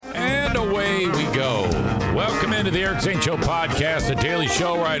away we go. Welcome into the Eric St. Show podcast, a daily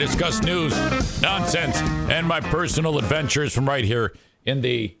show where I discuss news, nonsense, and my personal adventures from right here in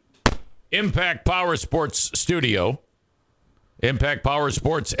the Impact Power Sports studio.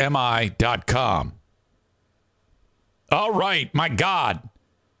 ImpactPowerSportsMI.com. All right, my God.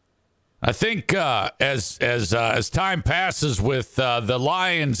 I think as time passes with the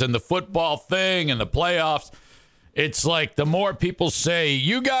Lions and the football thing and the playoffs, it's like the more people say,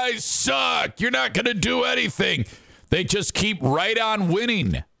 you guys suck, you're not going to do anything, they just keep right on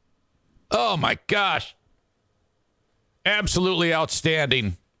winning. Oh, my gosh. Absolutely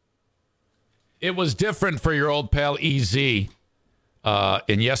outstanding. It was different for your old pal EZ in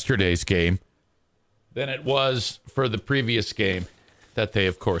yesterday's game than it was for the previous game that they,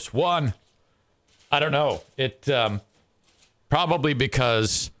 of course, won. I don't know. It probably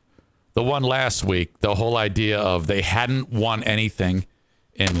because the one last week, the whole idea of they hadn't won anything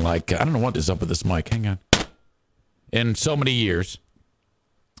in I don't know what is up with this mic. Hang on. In so many years,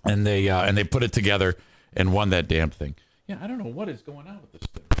 and they put it together and won that damn thing. Yeah, I don't know what is going on with this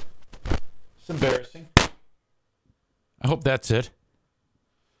thing. It's embarrassing. I hope that's it.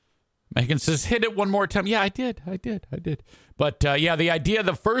 Megan says, hit it one more time. Yeah, I did. But, the idea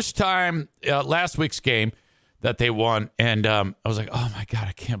the first time last week's game that they won, and I was like, oh, my God,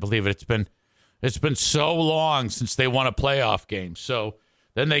 I can't believe it. It's been so long since they won a playoff game. So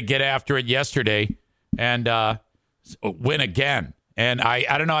then they get after it yesterday and win again. And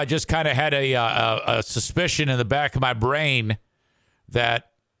I don't know, I just kind of had a suspicion in the back of my brain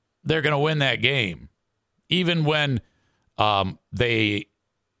that they're going to win that game. Even when they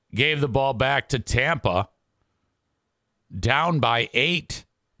gave the ball back to Tampa, down by 8.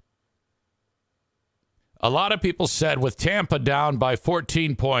 A lot of people said with Tampa down by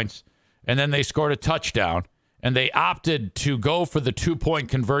 14 points, and then they scored a touchdown, and they opted to go for the 2-point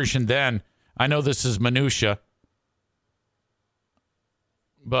conversion then. I know this is minutia,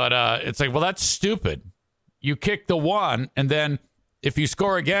 but it's like, well, that's stupid. You kick the one, and then if you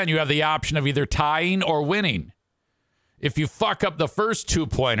score again, you have the option of either tying or winning. If you fuck up the first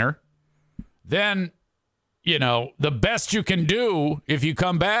 2-pointer, then, the best you can do if you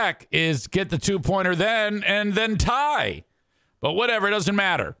come back is get the 2-pointer then and then tie. But whatever, it doesn't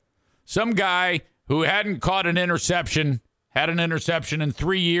matter. Some guy who hadn't caught an interception, had an interception in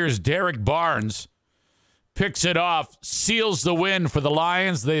 3 years, Derek Barnes, picks it off, seals the win for the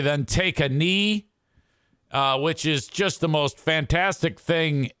Lions. They then take a knee, which is just the most fantastic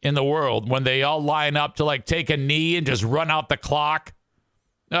thing in the world when they all line up to take a knee and just run out the clock.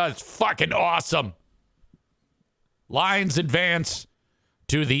 It's fucking awesome. Lions advance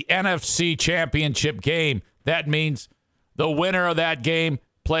to the NFC Championship game. That means the winner of that game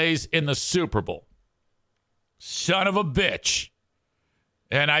plays in the Super Bowl. Son of a bitch.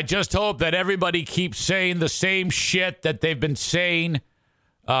 And I just hope that everybody keeps saying the same shit that they've been saying,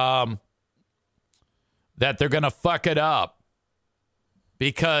 that they're going to fuck it up,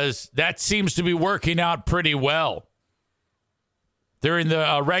 because that seems to be working out pretty well. During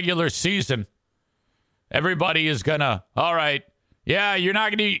the regular season, everybody is going to, all right, yeah, you're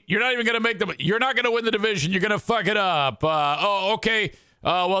not even going to make you're not going to win the division. You're going to fuck it up. Okay.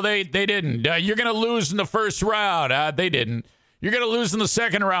 Well, they didn't. You're going to lose in the first round. They didn't. You're going to lose in the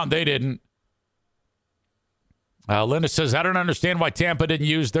second round. They didn't. Linda says, I don't understand why Tampa didn't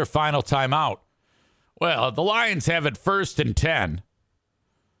use their final timeout. Well, the Lions have it 1st and 10.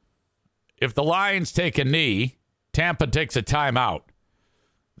 If the Lions take a knee, Tampa takes a timeout.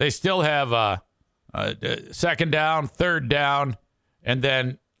 They still have a second down, third down, and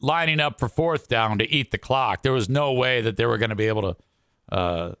then lining up for fourth down to eat the clock. There was no way that they were going to be able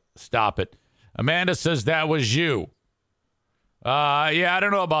to stop it. Amanda says that was you. Yeah, I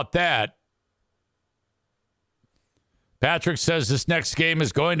don't know about that. Patrick says this next game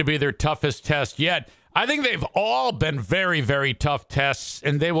is going to be their toughest test yet. I think they've all been very, very tough tests,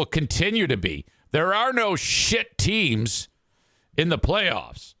 and they will continue to be. There are no shit teams in the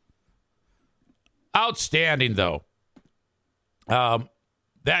playoffs. Outstanding, though.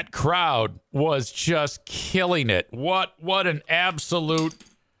 That crowd was just killing it. What an absolute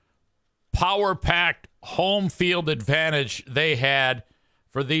power-packed home field advantage they had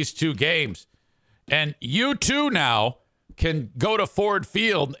for these two games. And you too now can go to Ford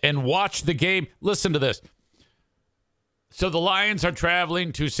Field and watch the game. Listen to this. So the Lions are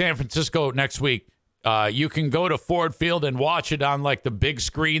traveling to San Francisco next week. You can go to Ford Field and watch it on the big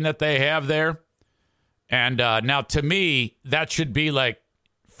screen that they have there. And now to me, that should be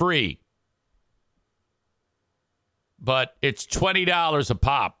free. But it's $20 a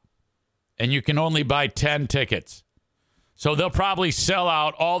pop. And you can only buy 10 tickets. So they'll probably sell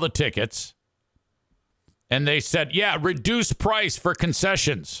out all the tickets. And they said, yeah, reduce price for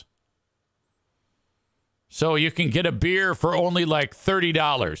concessions. So you can get a beer for only like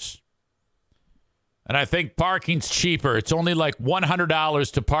 $30. And I think parking's cheaper. It's only like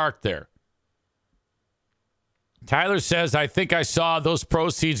 $100 to park there. Tyler says, I think I saw those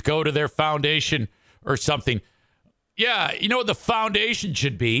proceeds go to their foundation or something. Yeah, you know what the foundation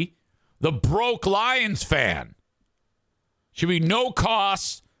should be? The Broke Lions fan. Should be no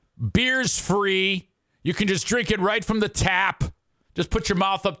cost, beer's free. You can just drink it right from the tap. Just put your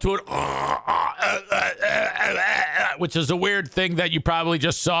mouth up to it. Which is a weird thing that you probably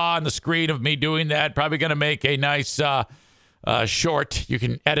just saw on the screen of me doing that. Probably going to make a nice short. You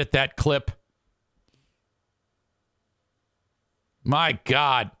can edit that clip. My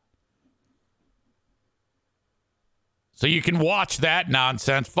God. So you can watch that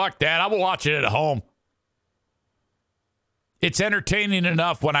nonsense. Fuck that. I will watch it at home. It's entertaining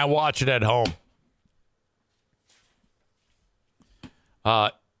enough when I watch it at home.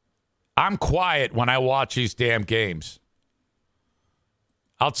 I'm quiet when I watch these damn games.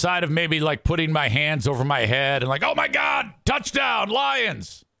 Outside of maybe like putting my hands over my head and like, oh my God, touchdown,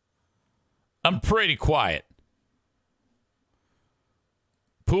 Lions. I'm pretty quiet.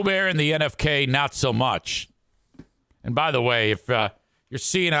 Pooh Bear and the NFK, not so much. And by the way, if you're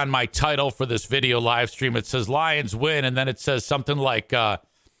seeing on my title for this video live stream, it says Lions win, and then it says something like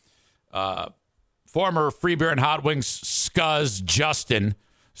former Free Beer and Hot Wings scuzz Justin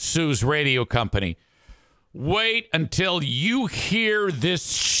sues radio company. Wait until you hear this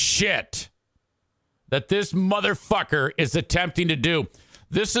shit that this motherfucker is attempting to do.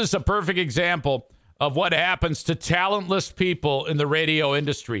 This is a perfect example of what happens to talentless people in the radio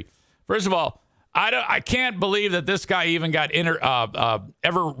industry. First of all, I can't believe that this guy even got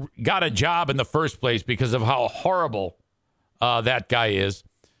ever got a job in the first place because of how horrible that guy is.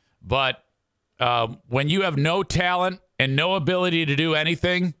 But when you have no talent and no ability to do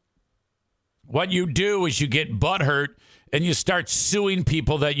anything, what you do is you get butthurt and you start suing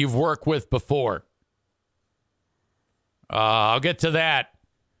people that you've worked with before. I'll get to that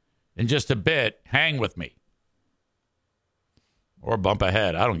in just a bit. Hang with me. Or bump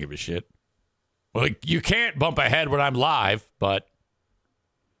ahead. I don't give a shit. Well, you can't bump ahead when I'm live, but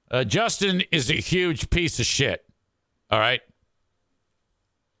Justin is a huge piece of shit. All right?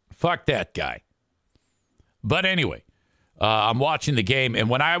 Fuck that guy. But anyway, I'm watching the game, and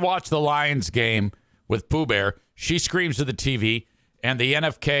when I watch the Lions game with Pooh Bear, she screams to the TV, and the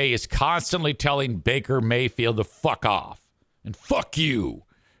NFK is constantly telling Baker Mayfield to fuck off and fuck you.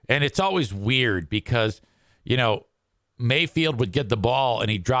 And it's always weird because, you know, Mayfield would get the ball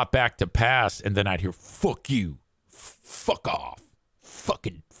and he'd drop back to pass, and then I'd hear, fuck you, fuck off,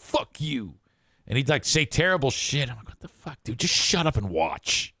 fucking fuck you. And he'd like say terrible shit. I'm like, what the fuck, dude? Just shut up and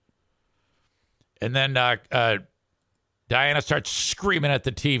watch. And then Diana starts screaming at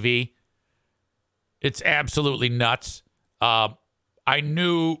the TV. It's absolutely nuts. I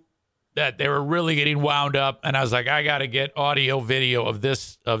knew that they were really getting wound up, and I was like, I got to get audio, video of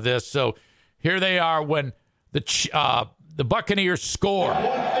this. So here they are when the Buccaneers score.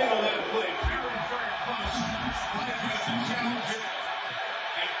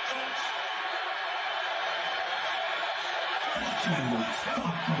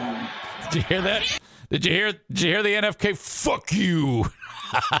 Did you hear that? Did you hear the NFK? Fuck you.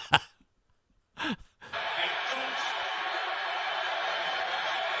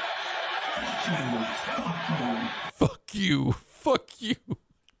 Fuck you. Fuck you.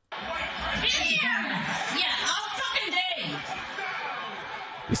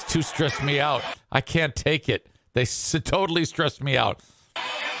 These two stress me out. I can't take it. They totally stress me out.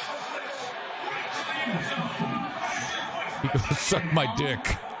 You go suck my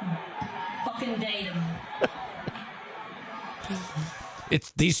dick. Fucking date him.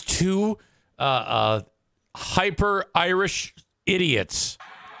 It's these two hyper Irish idiots.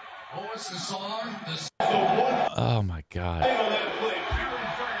 Oh my God.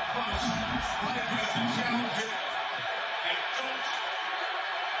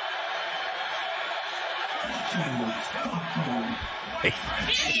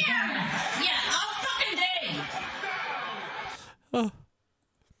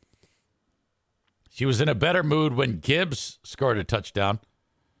 She was in a better mood when Gibbs scored a touchdown.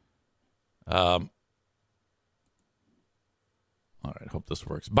 All right, hope this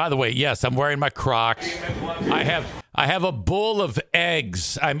works. By the way, yes, I'm wearing my Crocs. I have a bowl of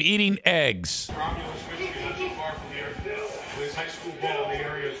eggs. I'm eating eggs.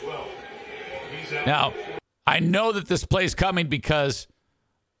 Now, I know that this play's coming because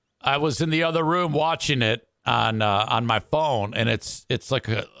I was in the other room watching it, on my phone, and it's like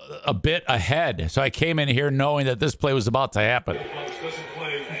a bit ahead. So I came in here knowing that this play was about to happen. Doesn't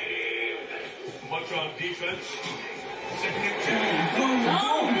play much on defense. Go!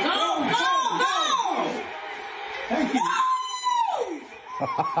 Thank you.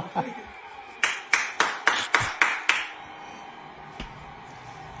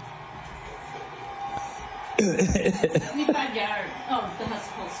 We got yard. Oh, the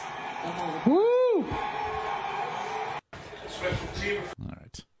Huskers. The whole. Woo! Special team. All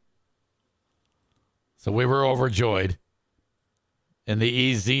right. So we were overjoyed in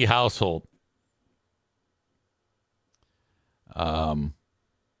the EZ household.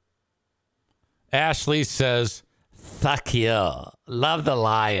 Ashley says, fuck you. Love the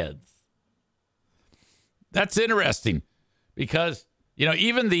Lions. That's interesting because, you know,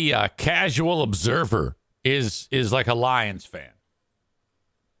 even the casual observer is like a Lions fan.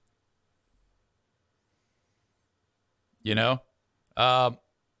 You know?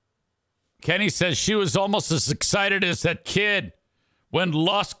 Kenny says she was almost as excited as that kid when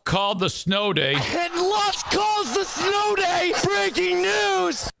Lusk called the snow day. And Lusk calls the snow day. Breaking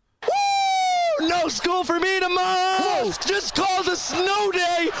news. Woo! No school for me tomorrow. Lusk just called the snow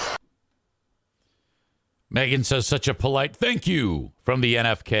day. Megan says such a polite thank you from the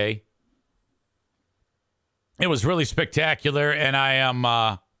NFK. It was really spectacular, and I am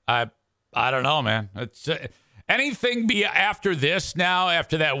I don't know, man. It's anything be after this now,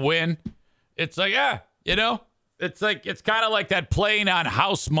 after that win. It's like, yeah, you know, it's like it's kind of like that playing on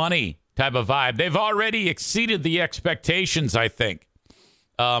house money type of vibe. They've already exceeded the expectations, I think,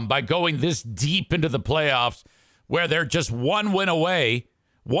 by going this deep into the playoffs, where they're just one win away,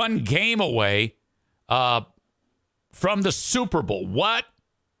 one game away from the Super Bowl. What?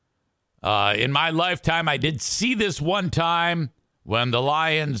 In my lifetime, I did see this one time when the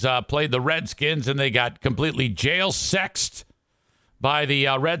Lions played the Redskins and they got completely jail-sexed by the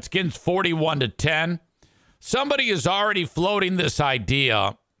Redskins, 41-10. Somebody is already floating this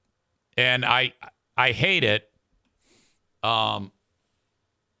idea, and I hate it. They're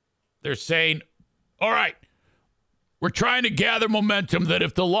saying, all right, we're trying to gather momentum that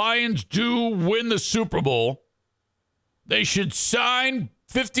if the Lions do win the Super Bowl, they should sign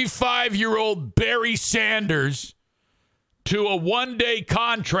 55-year-old Barry Sanders to a one-day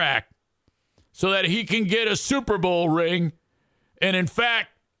contract so that he can get a Super Bowl ring and, in fact,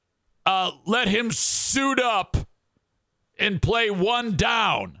 let him suit up and play one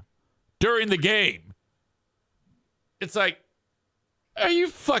down during the game. It's like, are you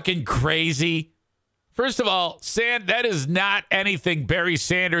fucking crazy? First of all, that is not anything Barry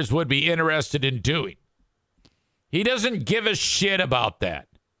Sanders would be interested in doing. He doesn't give a shit about that.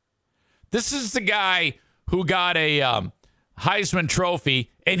 This is the guy who got a Heisman Trophy,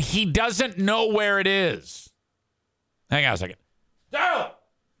 and he doesn't know where it is. Hang on a second. Darla!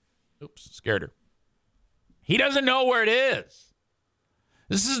 Oops, scared her. He doesn't know where it is.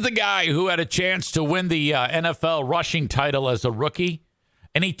 This is the guy who had a chance to win the NFL rushing title as a rookie,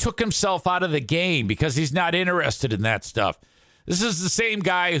 and he took himself out of the game because he's not interested in that stuff. This is the same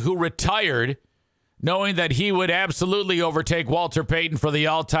guy who retired knowing that he would absolutely overtake Walter Payton for the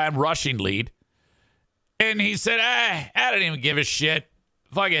all-time rushing lead. And he said, I don't even give a shit.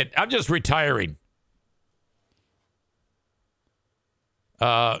 Fuck it. I'm just retiring.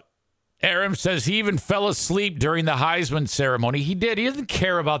 Aram says he even fell asleep during the Heisman ceremony. He did. He doesn't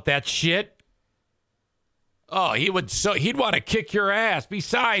care about that shit. Oh, he'd want to kick your ass.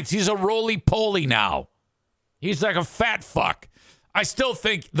 Besides, he's a roly-poly now. He's like a fat fuck. I still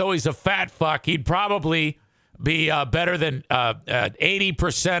think, though he's a fat fuck, he'd probably be better than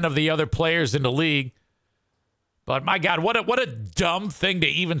 80% of the other players in the league. But my God, what a dumb thing to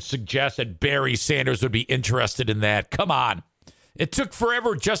even suggest that Barry Sanders would be interested in that. Come on. It took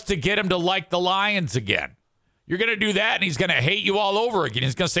forever just to get him to like the Lions again. You're going to do that, and he's going to hate you all over again.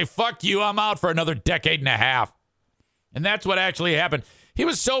 He's going to say, fuck you, I'm out for another decade and a half. And that's what actually happened. He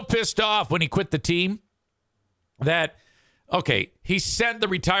was so pissed off when he quit the team that, okay, he sent the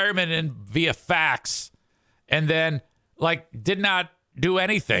retirement in via fax and then, did not do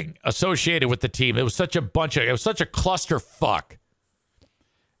anything associated with the team. It was such a clusterfuck.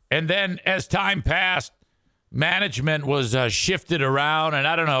 And then as time passed, management was shifted around, and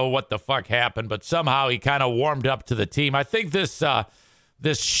I don't know what the fuck happened, but somehow he kind of warmed up to the team. I think this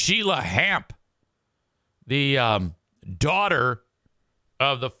Sheila Hamp, the daughter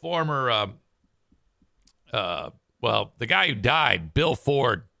of the former, the guy who died, Bill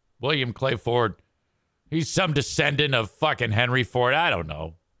Ford, William Clay Ford. He's some descendant of fucking Henry Ford. I don't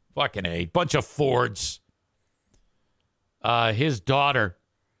know. Fucking A. Bunch of Fords. His daughter,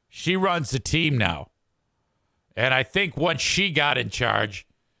 she runs the team now. And I think once she got in charge,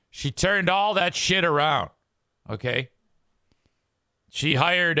 she turned all that shit around. Okay? She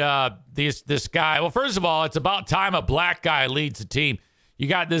hired this guy. Well, first of all, it's about time a black guy leads the team. You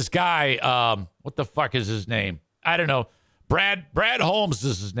got this guy, what the fuck is his name? I don't know. Brad Holmes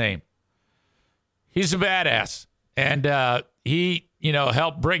is his name. He's a badass. And he,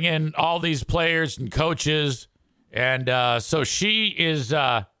 helped bring in all these players and coaches. And so she is,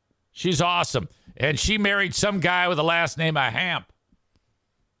 she's awesome. And she married some guy with the last name of Hamp.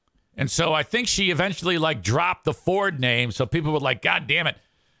 And so I think she eventually dropped the Ford name. So people were like, God damn it.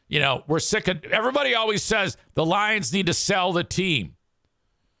 We're sick of, everybody always says the Lions need to sell the team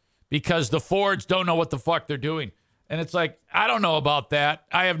because the Fords don't know what the fuck they're doing. And it's like, I don't know about that.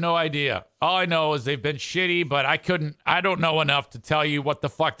 I have no idea. All I know is they've been shitty, but I don't know enough to tell you what the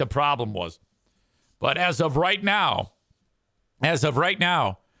fuck the problem was. But as of right now,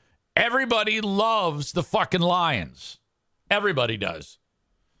 everybody loves the fucking Lions. Everybody does.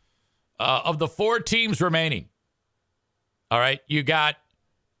 Of the 4 teams remaining, all right, you got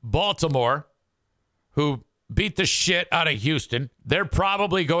Baltimore, who beat the shit out of Houston. They're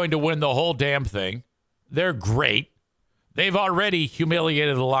probably going to win the whole damn thing. They're great. They've already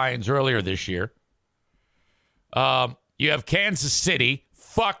humiliated the Lions earlier this year. You have Kansas City.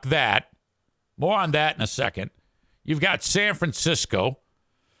 Fuck that. More on that in a second. You've got San Francisco,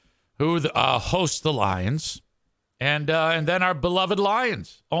 who hosts the Lions. And then our beloved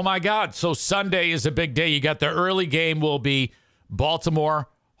Lions. Oh, my God. So Sunday is a big day. You got the early game will be Baltimore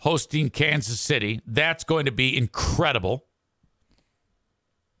hosting Kansas City. That's going to be incredible.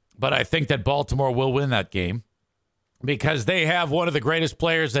 But I think that Baltimore will win that game because they have one of the greatest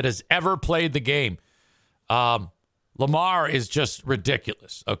players that has ever played the game. Lamar is just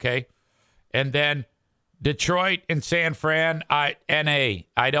ridiculous, okay? And then Detroit and San Fran,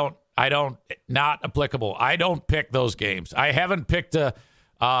 not applicable. I don't pick those games. I haven't picked in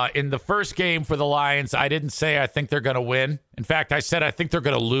the first game for the Lions. I didn't say I think they're going to win. In fact, I said I think they're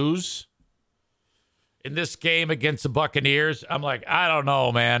going to lose. In this game against the Buccaneers, I'm like, I don't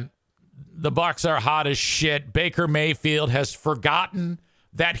know, man. The Bucs are hot as shit. Baker Mayfield has forgotten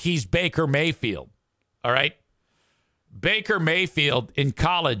that he's Baker Mayfield. All right? Baker Mayfield in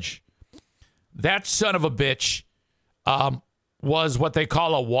college, that son of a bitch was what they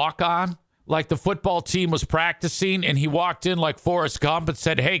call a walk-on. Like the football team was practicing, and he walked in like Forrest Gump and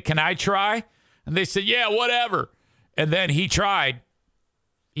said, hey, can I try? And they said, yeah, whatever. And then he tried.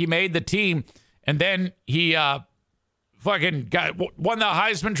 He made the team. And then he won the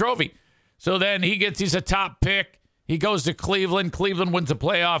Heisman Trophy. So then he's a top pick. He goes to Cleveland. Cleveland wins a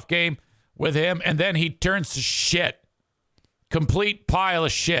playoff game with him. And then he turns to shit. Complete pile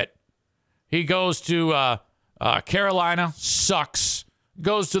of shit. He goes to Carolina. Sucks.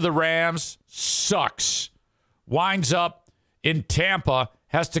 Goes to the Rams. Sucks. Winds up in Tampa.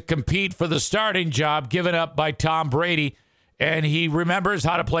 Has to compete for the starting job given up by Tom Brady. And he remembers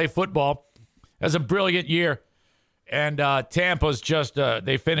how to play football. Has a brilliant year. And Tampa's just,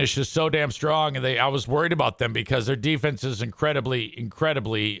 they finished just so damn strong. And I was worried about them because their defense is incredibly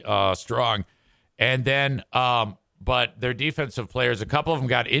strong. And then, but their defensive players, a couple of them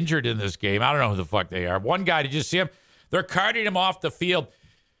got injured in this game. I don't know who the fuck they are. One guy, did you see him? They're carting him off the field.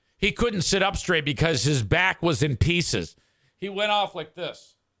 He couldn't sit up straight because his back was in pieces. He went off like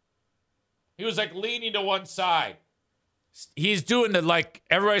this. He was like leaning to one side. He's doing the, like,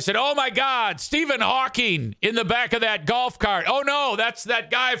 everybody said, oh my God, Stephen Hawking in the back of that golf cart. Oh no, that's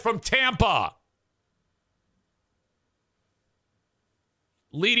that guy from Tampa.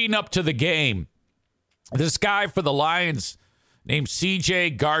 Leading up to the game, this guy for the Lions named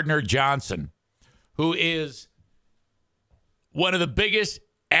C.J. Gardner-Johnson, who is one of the biggest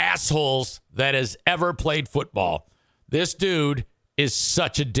assholes that has ever played football. This dude is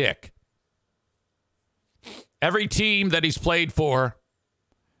such a dick. Every team that he's played for,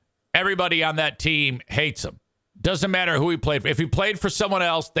 everybody on that team hates him. Doesn't matter who he played for. If he played for someone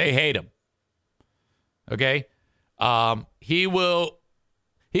else, they hate him. Okay? He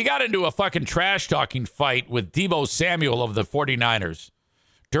got into a fucking trash-talking fight with Deebo Samuel of the 49ers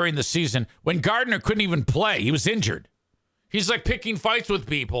during the season when Gardner couldn't even play. He was injured. He's like picking fights with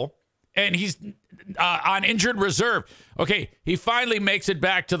people, and he's on injured reserve. Okay, he finally makes it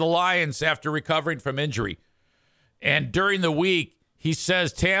back to the Lions after recovering from injury. And during the week, he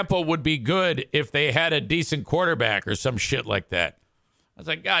says Tampa would be good if they had a decent quarterback or some shit like that. I was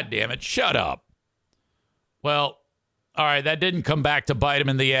like, God damn it, shut up. Well, all right, that didn't come back to bite him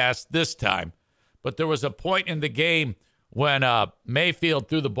in the ass this time. But there was a point in the game when Mayfield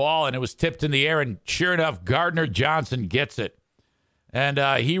threw the ball and it was tipped in the air, and sure enough, Gardner-Johnson gets it. And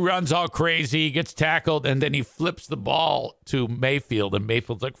he runs all crazy, he gets tackled, and then he flips the ball to Mayfield, and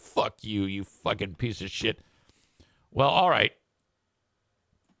Mayfield's like, fuck you, you fucking piece of shit. Well, all right.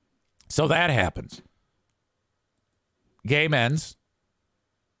 So that happens. Game ends.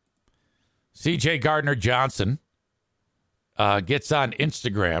 C.J. Gardner-Johnson gets on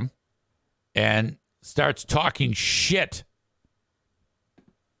Instagram and starts talking shit.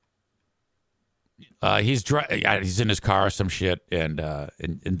 He's in his car or some shit, and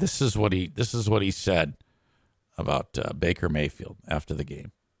this is what he said about Baker Mayfield after the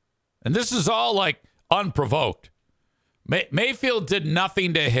game, and this is all like unprovoked. Mayfield did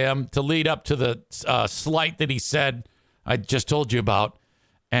nothing to him to lead up to the slight that he said I just told you about,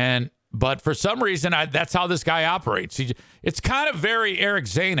 but for some reason that's how this guy operates. It's kind of very Eric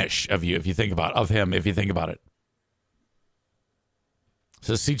Zane-ish of him if you think about it.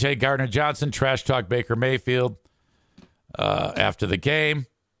 So C.J. Gardner-Johnson trash talk Baker Mayfield after the game.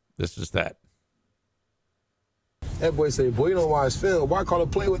 This is that. That boy say, boy, you don't watch film. Why call a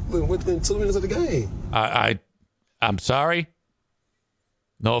play within 2 minutes of the game? I'm sorry.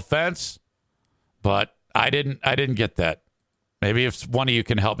 No offense, but I didn't get that. Maybe if one of you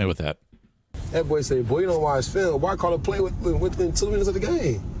can help me with that. That boy say, boy, you don't watch film. Why call a play within 2 minutes of the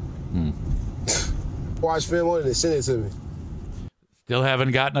game? Watch film on it and send it to me. Still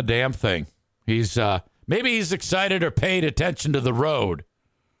haven't gotten a damn thing. He's maybe he's excited or paid attention to the road.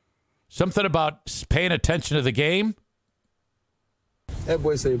 Something about paying attention to the game. That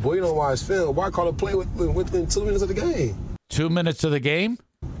boy say, boy, you don't watch film. Why call a play within 2 minutes of the game? 2 minutes of the game?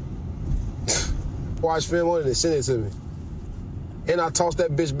 Watch film on it and send it to me. And I tossed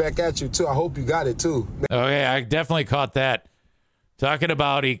that bitch back at you, too. I hope you got it, too. Okay, I definitely caught that. Talking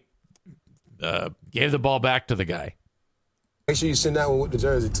about he gave the ball back to the guy. Make sure you send that one with the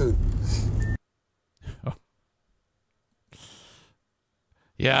jersey, too.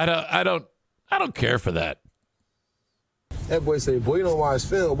 Yeah, I don't care for that. That boy say, boy, you don't watch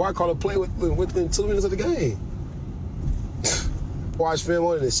film. Why call a play within 2 minutes of the game? Watch film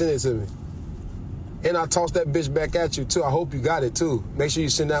on it and send it to me. And I tossed that bitch back at you, too. I hope you got it, too. Make sure you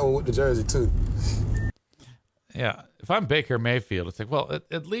send that one with the jersey, too. Yeah, if I'm Baker Mayfield, it's like, well,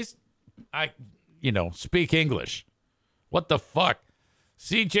 at least I, speak English. What the fuck?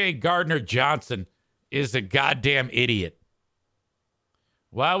 C.J. Gardner-Johnson is a goddamn idiot.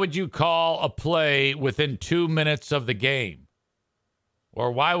 Why would you call a play within 2 minutes of the game?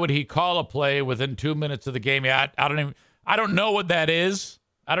 Or why would he call a play within 2 minutes of the game? Yeah, I don't know what that is.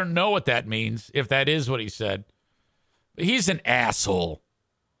 I don't know what that means, if that is what he said. But he's an asshole.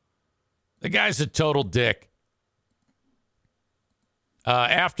 The guy's a total dick.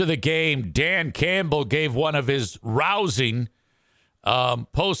 After the game, Dan Campbell gave one of his rousing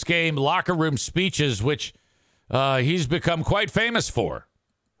post-game locker room speeches, which he's become quite famous for.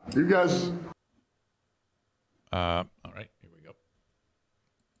 You guys... all right, here we go.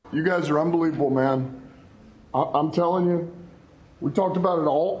 You guys are unbelievable, man. I'm telling you, we talked about it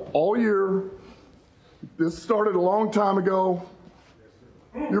all year. This started a long time ago.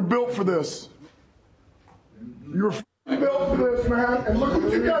 You're built for this. You're built for this, man. And look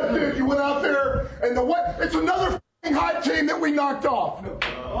what you guys did. You went out there and it's another high team that we knocked off.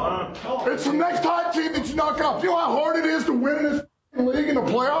 It's the next high team that you knock off. Do you know how hard it is to win in this league in the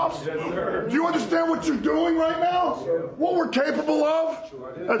playoffs? Do you understand what you're doing right now? What we're capable of?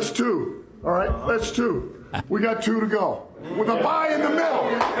 That's two. All right? That's two. We got two to go. With a bye in the middle.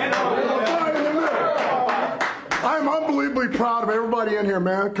 I'm unbelievably proud of everybody in here,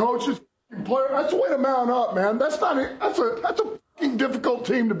 man. Coaches, players. That's the way to mount up, man. That's a fucking difficult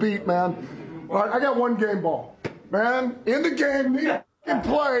team to beat, man. All right, I got one game ball. Man, in the game, need to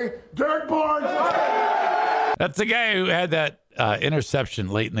play. Derek Barnes. That's the guy who had that interception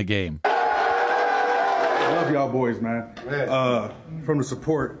late in the game. I love y'all boys, man. From the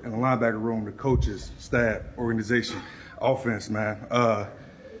support in the linebacker room, the coaches, staff, organization, offense, man.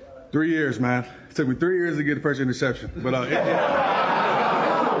 3 years, man. It took me 3 years to get the first interception. But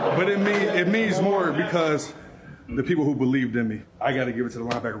it means more because the people who believed in me. I got to give it to the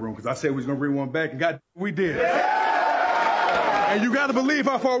linebacker room because I said we was going to bring one back, and God, we did. And you got to believe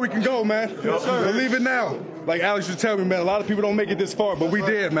how far we can go, man. Yes, believe it now. Like Alex used to tell me, man, a lot of people don't make it this far, but we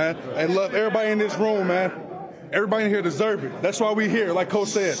did, man. And love everybody in this room, man. Everybody in here deserve it. That's why we here, like Coach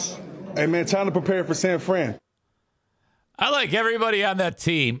said. Hey, man, time to prepare for San Fran. I like everybody on that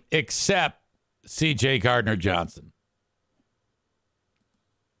team except C.J. Gardner-Johnson.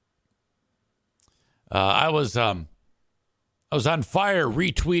 I was on fire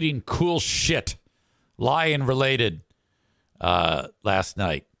retweeting cool shit, Lion related, last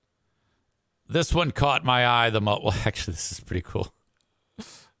night. This one caught my eye the most. Well, actually, this is pretty cool.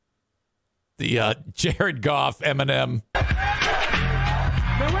 The Jared Goff Eminem.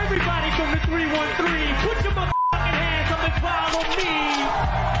 Now everybody from the 313, put your motherfucking hands up and follow me.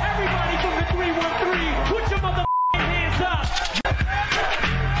 Everybody from the 313, put your motherfucking hands up.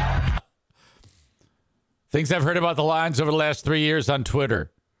 Things I've heard about the Lions over the last 3 years on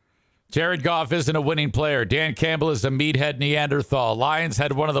Twitter. Jared Goff isn't a winning player. Dan Campbell is a meathead Neanderthal. Lions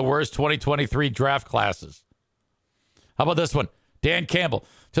had one of the worst 2023 draft classes. How about this one? Dan Campbell.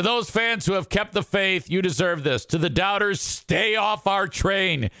 To those fans who have kept the faith, you deserve this. To the doubters, stay off our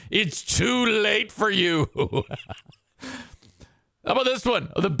train. It's too late for you. How about this one?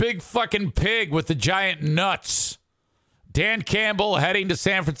 The big fucking pig with the giant nuts. Dan Campbell heading to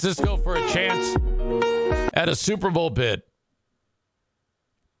San Francisco for a chance at a Super Bowl bid.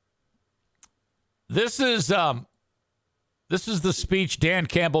 This is the speech Dan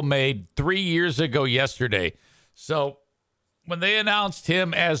Campbell made 3 years ago yesterday. So when they announced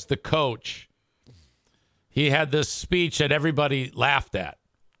him as the coach, he had this speech that everybody laughed at.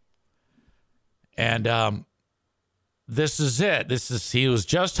 And this is it. He was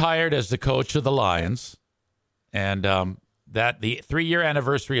just hired as the coach of the Lions. And that the 3-year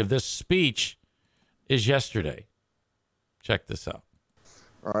anniversary of this speech is yesterday. Check this out.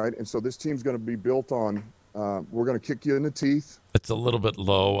 All right, and so this team's going to be built on, we're going to kick you in the teeth. It's a little bit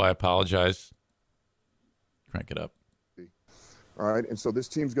low. I apologize. Crank it up. All right, and so this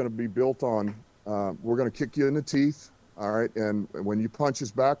team's going to be built on, we're going to kick you in the teeth. All right, and when you punch us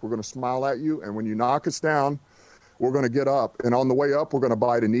back, we're going to smile at you. And when you knock us down, we're going to get up. And on the way up, we're going to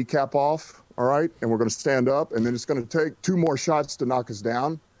bite a kneecap off. All right, and we're going to stand up. And then it's going to take 2 more shots to knock us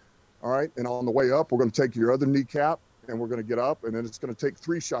down. All right, and on the way up, we're going to take your other kneecap. And we're going to get up, and then it's going to take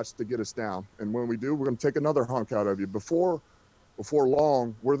 3 shots to get us down. And when we do, we're going to take another hunk out of you. Before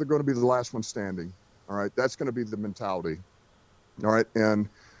long, we're going to be the last one standing. All right, that's going to be the mentality. All right, and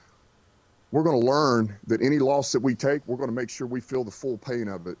we're going to learn that any loss that we take, we're going to make sure we feel the full pain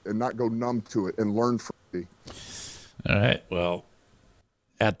of it and not go numb to it and learn from it. All right, well,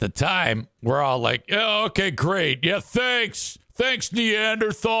 at the time, we're all like, oh, okay, great. Yeah, thanks. Thanks,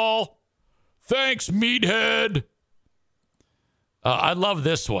 Neanderthal. Thanks, meathead. I love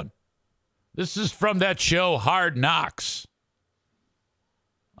this one. This is from that show Hard Knocks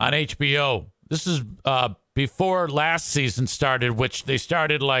on HBO. This is before last season started, which they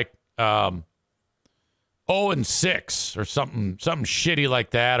started like 0-6 or something shitty like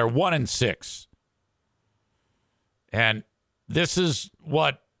that, or 1-6. And this is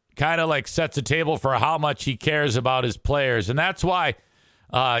what kind of like sets a table for how much he cares about his players. And that's why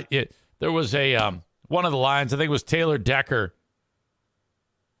there was one of the lines, I think it was Taylor Decker,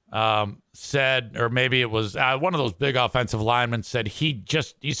 said, or maybe it was one of those big offensive linemen said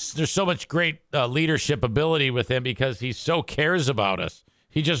there's so much great leadership ability with him because he so cares about us.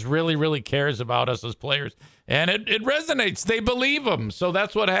 He just really, really cares about us as players. And it resonates. They believe him. So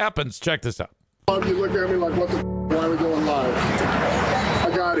that's what happens. Check this out. You look at me like, what the why are we going live?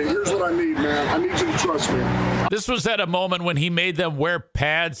 I got it. Here's what I need, man. I need you to trust me. This was at a moment when he made them wear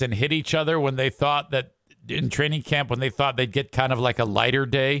pads and hit each other when they thought that in training camp, when they thought they'd get kind of like a lighter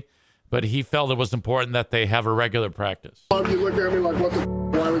day, but he felt it was important that they have a regular practice. You look at me like, what the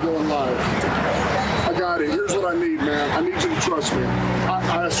why are we going live? I got it. Here's what I need, man. I need you to trust me.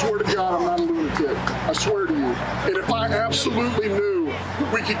 I swear to God, I'm not a lunatic. I swear to you. And if I absolutely knew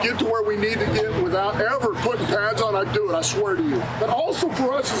we could get to where we need to get without ever putting pads on, I'd do it. I swear to you. But also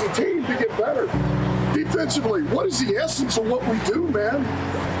for us as a team to get better. Defensively, what is the essence of what we do, man?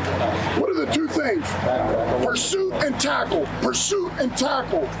 What are the 2 things? Pursuit and tackle. Pursuit and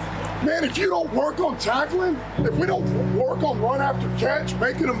tackle. Man, if you don't work on tackling, if we don't work on run after catch,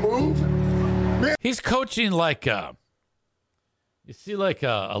 making a move, man. He's coaching like a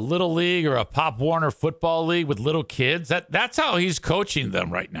little league or a Pop Warner football league with little kids. That's how he's coaching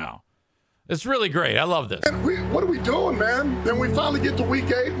them right now. It's really great. I love this. Man, what are we doing, man? Then we finally get to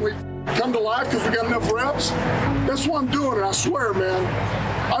week 8 and we come to life because we got enough reps. That's what I'm doing, and I swear, man.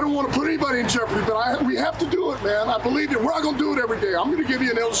 I don't want to put anybody in jeopardy, but we have to do it, man. I believe it. We're not going to do it every day. I'm going to give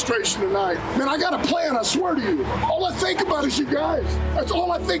you an illustration tonight. Man, I got a plan, I swear to you. All I think about is you guys. That's all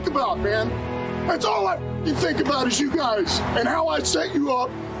I think about, man. That's all I think about is you guys and how I set you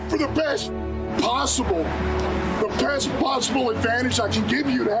up for the best possible advantage I can give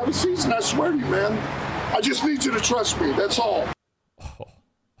you to have a season. I swear to you, man. I just need you to trust me. That's all. Oh,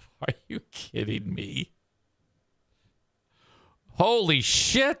 are you kidding me? Holy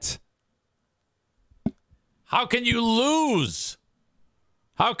shit. How can you lose?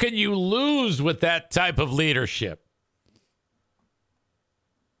 How can you lose with that type of leadership?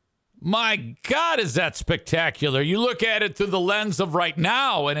 My God, is that spectacular? You look at it through the lens of right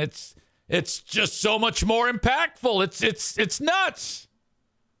now, and it's It's just so much more impactful. It's nuts.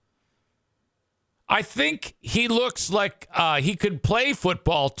 I think he looks like he could play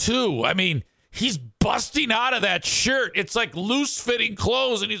football too. I mean, he's busting out of that shirt. It's like loose-fitting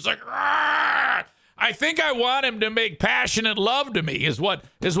clothes, and he's like, "Argh!" I think I want him to make passionate love to me is what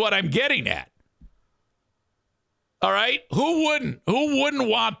I'm getting at. All right? Who wouldn't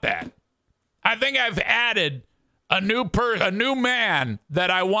want that? I think I've added a new man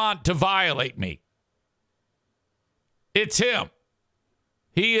that I want to violate me. It's him.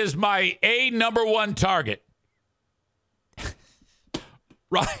 He is my number one target.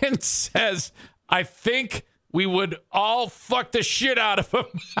 Ryan says, I think we would all fuck the shit out of him.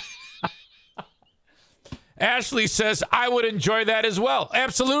 Ashley says, I would enjoy that as well.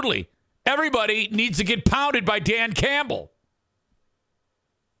 Absolutely. Everybody needs to get pounded by Dan Campbell.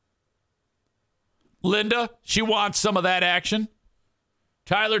 Linda, she wants some of that action.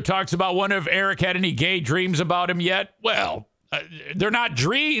 Tyler talks about wondering if Eric had any gay dreams about him yet. Well, they're not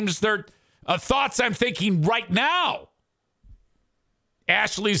dreams. They're thoughts I'm thinking right now.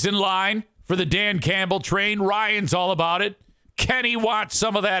 Ashley's in line for the Dan Campbell train. Ryan's all about it. Kenny wants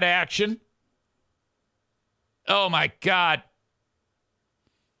some of that action. Oh, my God.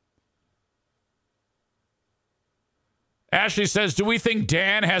 Ashley says, do we think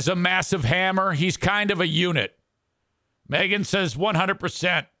Dan has a massive hammer? He's kind of a unit. Megan says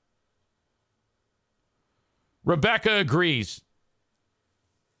 100%. Rebecca agrees.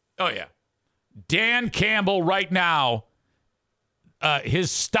 Oh, yeah. Dan Campbell right now,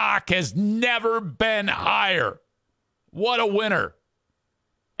 his stock has never been higher. What a winner.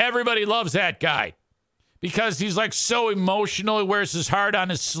 Everybody loves that guy because he's like so emotional. He wears his heart on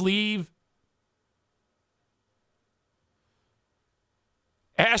his sleeve.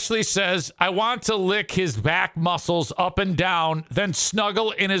 Ashley says, I want to lick his back muscles up and down, then snuggle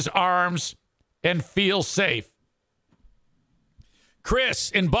in his arms and feel safe.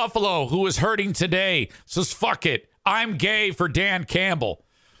 Chris in Buffalo, who is hurting today, says, fuck it. I'm gay for Dan Campbell.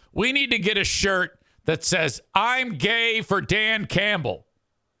 We need to get a shirt that says, I'm gay for Dan Campbell.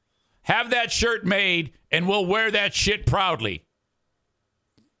 Have that shirt made, and we'll wear that shit proudly.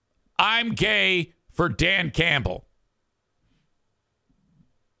 I'm gay for Dan Campbell.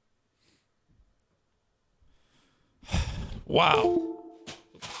 Wow.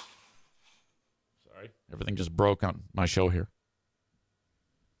 Sorry. Everything just broke on my show here.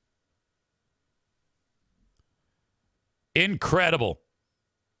 Incredible.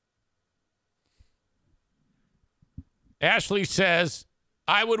 Ashley says,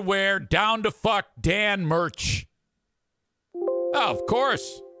 I would wear down to fuck Dan merch. Oh, of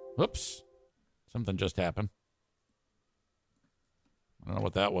course. Whoops. Something just happened. I don't know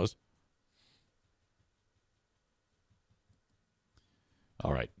what that was.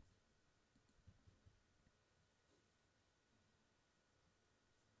 All right.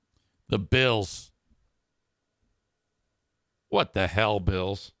 The Bills. What the hell,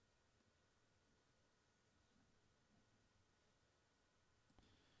 Bills?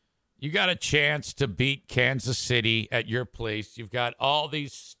 You got a chance to beat Kansas City at your place. You've got all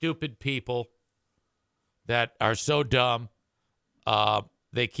these stupid people that are so dumb.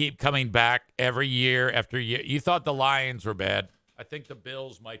 They keep coming back every year after year. You thought the Lions were bad. I think the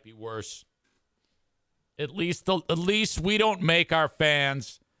Bills might be worse. At least we don't make our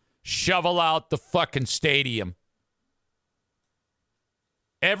fans shovel out the fucking stadium.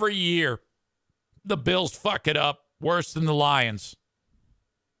 Every year, the Bills fuck it up worse than the Lions.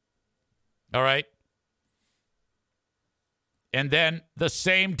 All right? And then the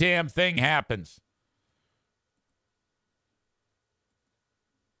same damn thing happens.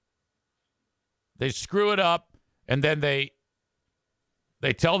 They screw it up, and then they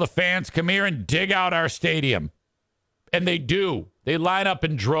tell the fans, come here and dig out our stadium. And they do. They line up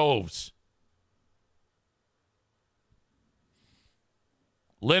in droves.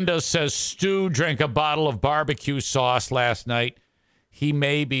 Linda says Stu drank a bottle of barbecue sauce last night. He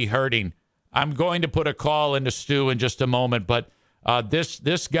may be hurting. I'm going to put a call into Stu in just a moment, but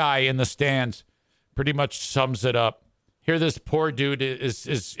this guy in the stands pretty much sums it up. Here, this poor dude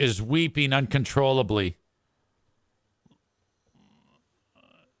is weeping uncontrollably.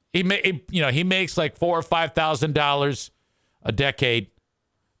 He makes like $4,000 or $5,000 a decade,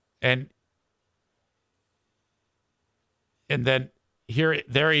 and then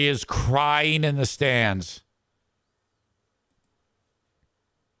there he is crying in the stands.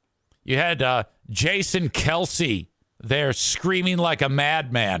 You had Jason Kelsey there screaming like a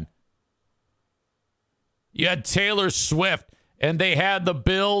madman. You had Taylor Swift, and they had the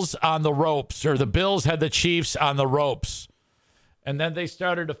Bills on the ropes, or the Bills had the Chiefs on the ropes. And then they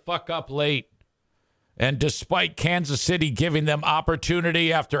started to fuck up late. And despite Kansas City giving them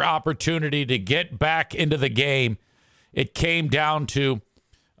opportunity after opportunity to get back into the game, it came down to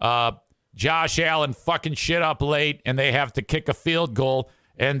Josh Allen fucking shit up late, and they have to kick a field goal.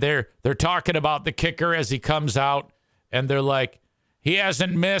 And they're talking about the kicker as he comes out, and they're like, he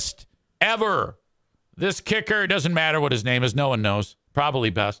hasn't missed ever. This kicker, it doesn't matter what his name is. No one knows. Probably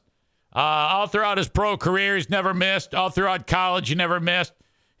best. All throughout his pro career, he's never missed. All throughout college, he never missed.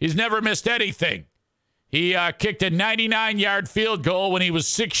 He's never missed anything. He kicked a 99-yard field goal when he was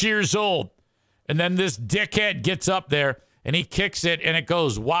 6 years old. And then this dickhead gets up there, and he kicks it, and it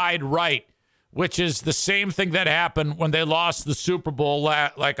goes wide right, which is the same thing that happened when they lost the Super Bowl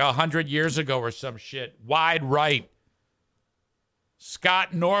like 100 years ago or some shit. Wide right.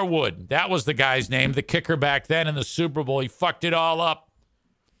 Scott Norwood. That was the guy's name, the kicker back then in the Super Bowl. He fucked it all up.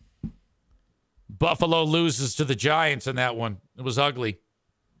 Buffalo loses to the Giants in that one. It was ugly.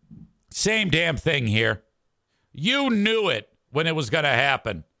 Same damn thing here. You knew it when it was going to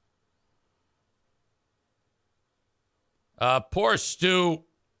happen. Poor Stu,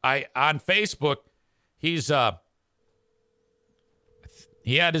 on Facebook, he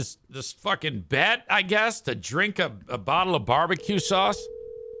had this fucking bet, I guess, to drink a bottle of barbecue sauce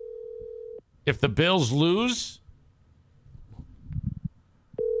if the Bills lose.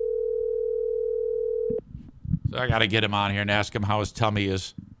 So I got to get him on here and ask him how his tummy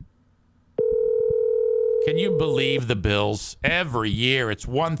is. Can you believe the Bills? Every year, it's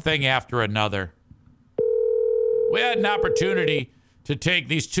one thing after another. We had an opportunity to take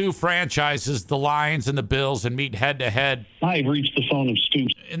these two franchises, the Lions and the Bills, and meet head-to-head. I've reached the phone of Stu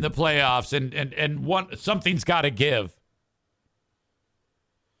in the playoffs, and something's got to give.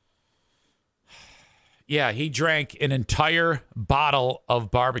 Yeah, he drank an entire bottle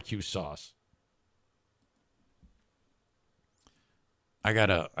of barbecue sauce. I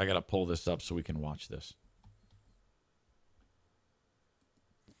gotta pull this up so we can watch this.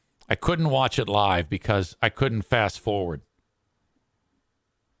 I couldn't watch it live because I couldn't fast forward.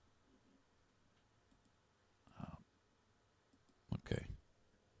 Okay.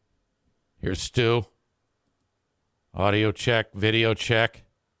 Here's Stu. Audio check, video check.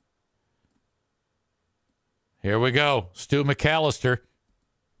 Here we go. Stu McAllister.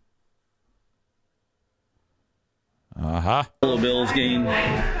 Uh-huh. The Bills game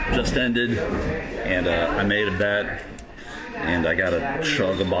just ended, and I made a bet, and I got to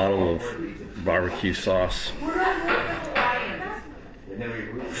chug a bottle of barbecue sauce. I'm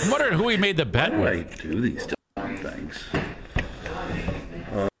wondering who he made the bet with. I do these things.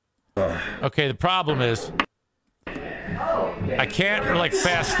 Okay, the problem is I can't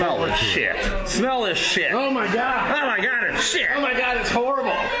fast Smell forward. this shit. Smell this shit. Oh my God. Oh my God, it's shit. Oh my God, it's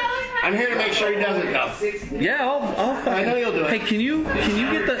horrible. I'm here to make sure he doesn't come. Yeah, I'll fucking, I know you'll do it. Hey, can you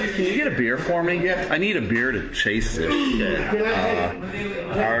get a beer for me? Yeah. I need a beer to chase this shit.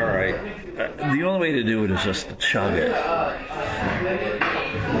 All right. The only way to do it is just to chug it.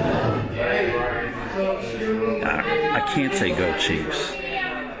 I can't say go Chiefs.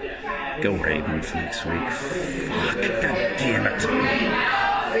 Go Ravens next week. Fuck. God damn it.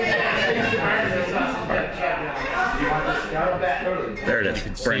 There it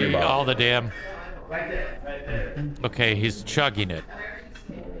is. Brand new See bottle. all the damn. Okay, he's chugging it.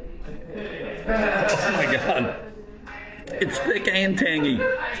 Oh my God. It's thick and tangy.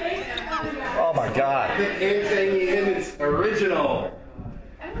 Oh my God. Thick and tangy, and it's original.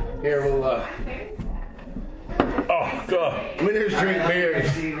 Here, we'll, Oh God. winners drink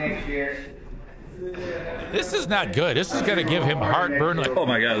beers. See you next year. This is not good. This is going to give him heartburn. Oh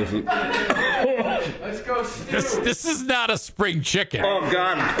my God. Let's go. This is not a spring chicken. Oh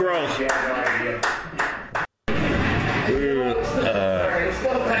God, it's gross.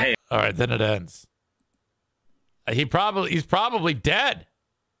 Hey. All right, then it ends. He's probably dead.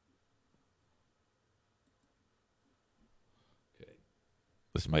 Okay.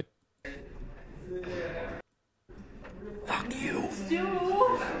 This might. Fuck you. Stu.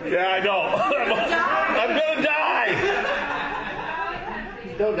 Yeah, I know. I'm gonna die.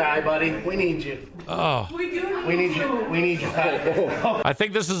 Don't die, buddy. We need you. Oh. We do. We need you. We need you. I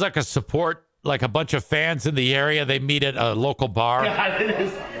think this is like a support, like a bunch of fans in the area. They meet at a local bar. God, it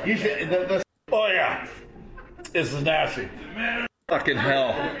is. You should, Oh yeah. This is nasty. Fucking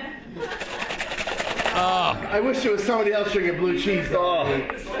hell. I wish it was somebody else drinking blue cheese. Oh.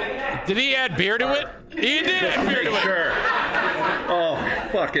 Did he add beer to it? He did add beer to it. Sure. Oh,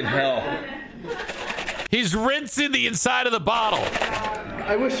 fucking hell. He's rinsing the inside of the bottle.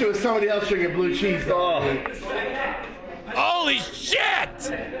 I wish it was somebody else drinking blue cheese. Oh. Holy shit!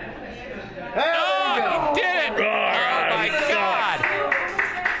 There we go. Oh, he did it! Oh my God!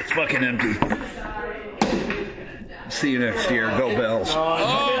 fucking empty. See you next year. Go Bells.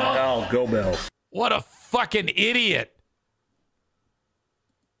 Oh, go Bells. What a fucking idiot.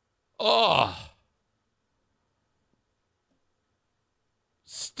 Oh.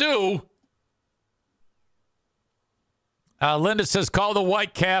 Stu. Linda says, call the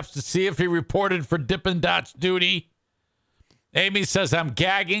Whitecaps to see if he reported for Dippin' Dots duty. Amy says, I'm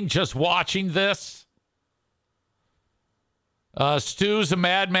gagging just watching this. Stu's a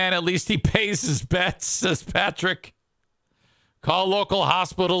madman. At least he pays his bets, says Patrick. Call local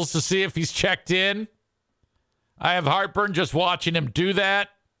hospitals to see if he's checked in. I have heartburn just watching him do that.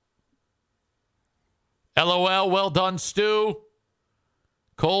 LOL, well done, Stu.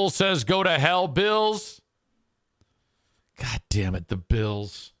 Cole says, go to hell, Bills. God damn it, the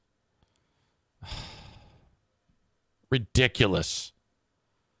Bills. Ridiculous.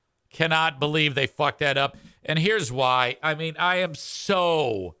 Cannot believe they fucked that up. And here's why. I mean, I am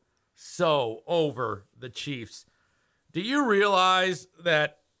so over the Chiefs. Do you realize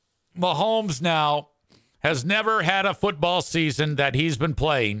that Mahomes now has never had a football season that he's been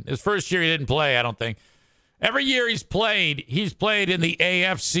playing? His first year he didn't play, I don't think. Every year he's played in the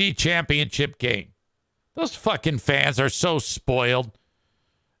AFC Championship game. Those fucking fans are so spoiled.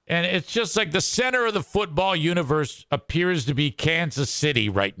 And it's just like the center of the football universe appears to be Kansas City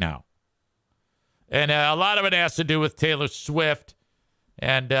right now. And a lot of it has to do with Taylor Swift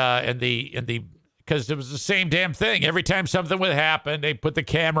and the because it was the same damn thing. Every time something would happen, they put the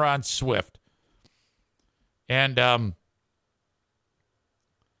camera on Swift. And I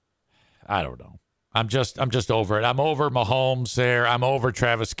don't know. I'm just over it. I'm over Mahomes there. I'm over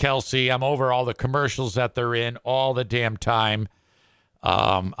Travis Kelce. I'm over all the commercials that they're in all the damn time.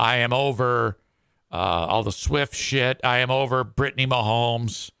 I am over all the Swift shit. I am over Brittany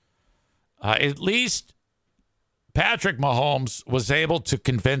Mahomes. At least Patrick Mahomes was able to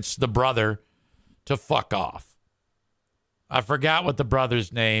convince the brother to fuck off. I forgot what the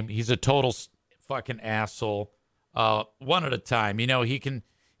brother's name. He's a total fucking asshole. One at a time. You know, he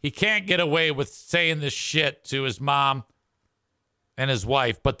can't get away with saying this shit to his mom and his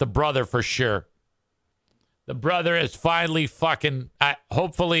wife, but the brother for sure. The brother is finally fucking,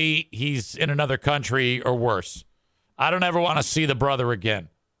 hopefully he's in another country or worse. I don't ever want to see the brother again.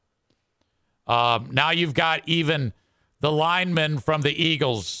 Now you've got even the lineman from the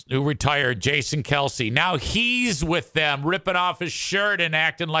Eagles who retired, Jason Kelce. Now he's with them, ripping off his shirt and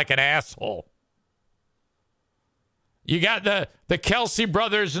acting like an asshole. You got the Kelce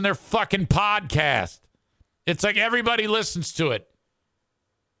brothers and their fucking podcast. It's like everybody listens to it.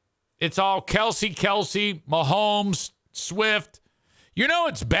 It's all Kelce, Mahomes, Swift. You know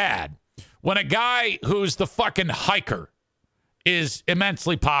it's bad when a guy who's the fucking hiker is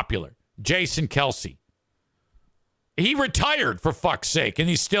immensely popular. Jason Kelce. He retired, for fuck's sake, and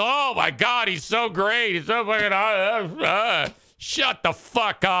he's still, oh my God, he's so great. He's so fucking, shut the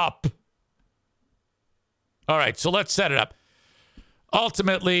fuck up. All right, so let's set it up.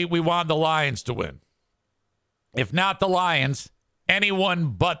 Ultimately, we want the Lions to win. If not the Lions, anyone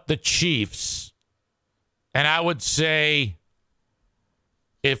but the Chiefs. And I would say,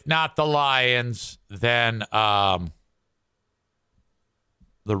 if not the Lions, then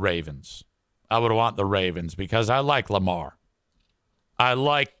the Ravens. I would want the Ravens because I like Lamar.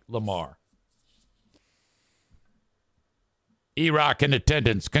 E-Rock in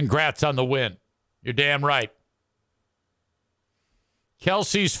attendance. Congrats on the win. You're damn right.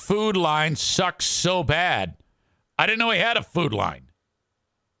 Kelce's food line sucks so bad. I didn't know he had a food line.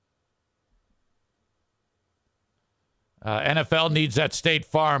 NFL needs that State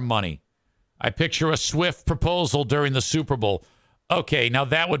Farm money. I picture a Swift proposal during the Super Bowl. Okay, now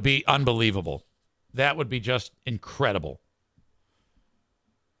that would be unbelievable. That would be just incredible.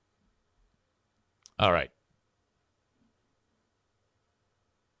 All right.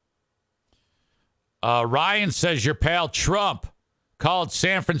 Ryan says your pal Trump called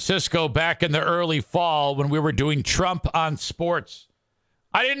San Francisco back in the early fall when we were doing Trump on Sports.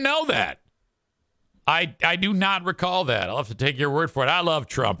 I didn't know that. I do not recall that. I'll have to take your word for it. I love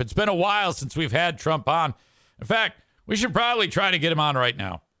Trump. It's been a while since we've had Trump on. In fact, we should probably try to get him on right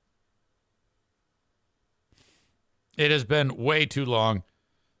now. It has been way too long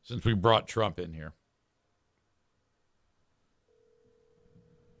since we brought Trump in here.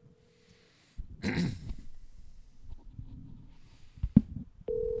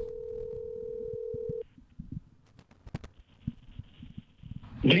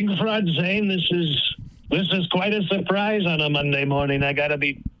 Big Fraud Zane, this is quite a surprise on a Monday morning. I got to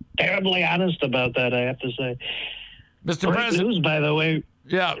be terribly honest about that, I have to say. Mr. President. News, by the way.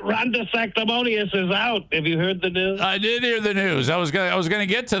 Yeah. Ron DeSanctimonious is out. Have you heard the news? I did hear the news. I was gonna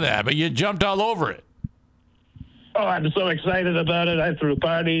get to that, but you jumped all over it. Oh, I'm so excited about it. I threw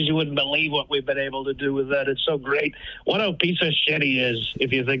parties. You wouldn't believe what we've been able to do with that. It's so great. What a piece of shit he is,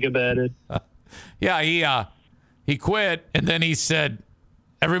 if you think about it. Yeah, he quit, and then he said,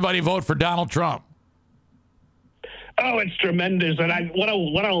 everybody vote for Donald Trump. Oh, it's tremendous. And what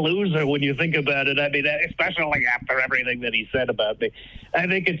a loser when you think about it. I mean, especially after everything that he said about me. I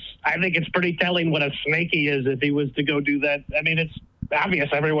think it's pretty telling what a snake he is if he was to go do that. I mean, it's obvious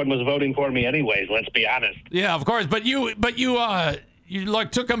everyone was voting for me anyways, let's be honest. Yeah, of course. But you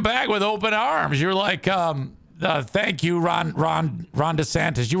like took him back with open arms. You're like, thank you, Ron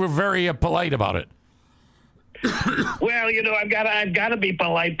DeSantis. You were very polite about it. Well, I've got to be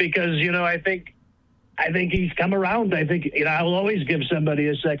polite because, I think he's come around. I think, I'll always give somebody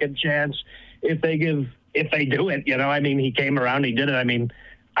a second chance if they do it. I mean, he came around, he did it. I mean,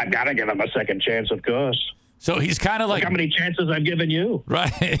 I've got to give him a second chance, of course. So he's kind of like... Look how many chances I've given you.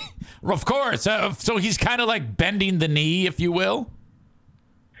 Right. Of course. So he's kind of like bending the knee, if you will.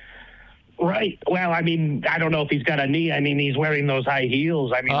 Right. Well, I mean, I don't know if he's got a knee. I mean, he's wearing those high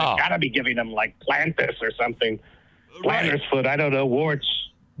heels. I mean, they've got to be giving him like plantar or something. Plantar's foot. I don't know. Warts.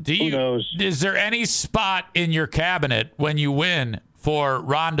 Who knows? Is there any spot in your cabinet when you win for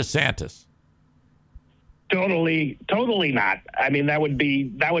Ron DeSantis? Totally not. I mean, that would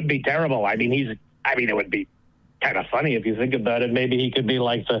be terrible. I mean, it would be kind of funny if you think about it. Maybe he could be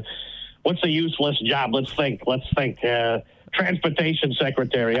like what's a useless job? Let's think. Transportation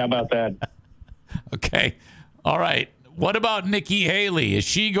secretary. How about that? Okay. All right. What about Nikki Haley? Is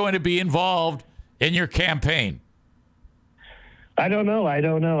she going to be involved in your campaign? I don't know.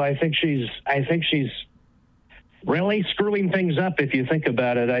 I think she's really screwing things up if you think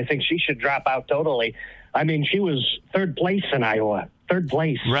about it. I think she should drop out totally. I mean, she was third place in Iowa. Third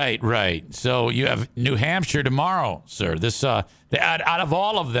place. Right. So you have New Hampshire tomorrow, sir. This out of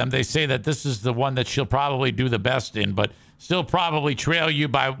all of them, they say that this is the one that she'll probably do the best in, but still probably trail you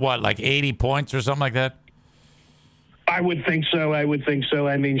by what, like 80 points or something like that? I would think so. I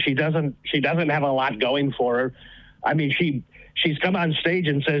mean, she doesn't have a lot going for her. I mean, she's come on stage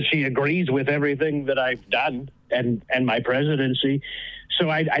and says she agrees with everything that I've done and my presidency. So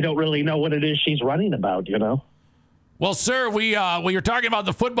I don't really know what it is she's running about, Well, sir, we were talking about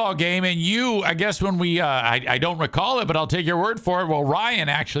the football game, and you, I guess when I don't recall it, but I'll take your word for it. Well, Ryan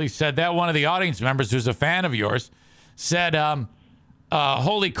actually said that, one of the audience members who's a fan of yours, said,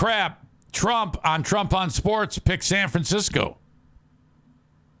 holy crap, Trump on Sports picked San Francisco.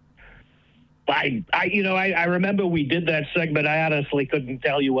 I remember we did that segment. I honestly couldn't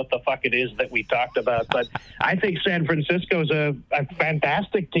tell you what the fuck it is that we talked about, but I think San Francisco's a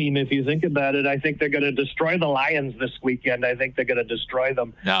fantastic team if you think about it. I think they're going to destroy the Lions this weekend. I think they're going to destroy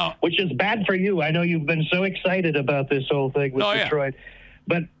them, which is bad for you. I know you've been so excited about this whole thing with Detroit,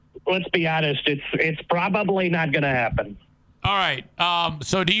 but let's be honest, it's probably not going to happen. All right.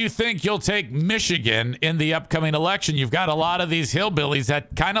 So do you think you'll take Michigan in the upcoming election? You've got a lot of these hillbillies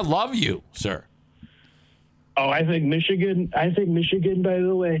that kind of love you, sir. Oh, I think Michigan, by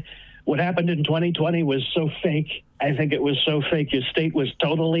the way, what happened in 2020 was so fake. I think it was so fake. Your state was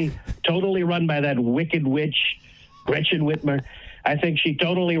totally run by that wicked witch, Gretchen Whitmer. I think she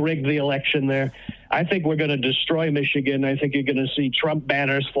totally rigged the election there. I think we're going to destroy Michigan. I think you're going to see Trump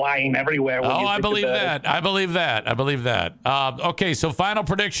banners flying everywhere. I believe that. Okay, so final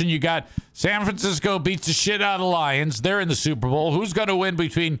prediction. You got San Francisco beats the shit out of the Lions. They're in the Super Bowl. Who's going to win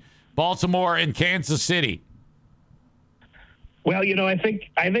between Baltimore and Kansas City? Well, I think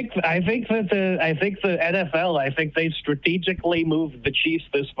the NFL, I think they strategically moved the Chiefs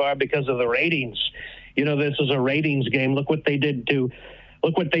this far because of the ratings. This is a ratings game. Look what they did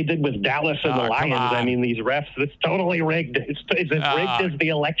with Dallas and the Lions. I mean, these refs, it's totally rigged. It's rigged as the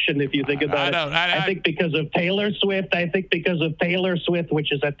election, if you think about it. I think because of Taylor Swift,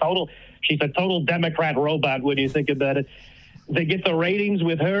 which is she's a total Democrat robot when you think about it. They get the ratings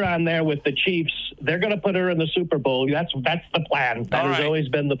with her on there with the Chiefs. They're going to put her in the Super Bowl. That's the plan. That has always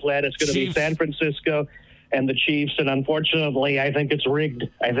been the plan. It's going to be San Francisco and the Chiefs, and unfortunately, I think it's rigged.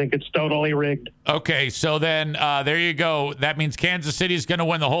 I think it's totally rigged. Okay, so then there you go. That means Kansas City is going to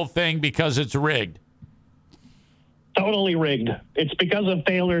win the whole thing because it's rigged. Totally rigged. It's because of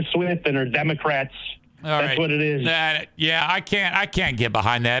Taylor Swift and her Democrats. That's what it is. I can't get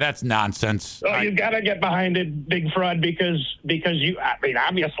behind that. That's nonsense. Oh, you got to get behind it, Big Fraud, because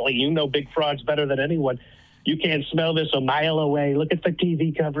obviously you know Big Fraud's better than anyone. You can't smell this a mile away. Look at the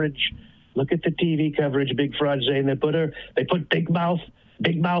TV coverage. Big Fraud saying they put Big Mouth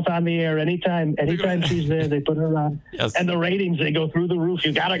Big Mouth on the air anytime she's there, they put her on. Yes. And the ratings, they go through the roof.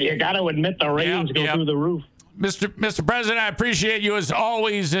 You gotta admit the ratings go through the roof. Mr. President, I appreciate you as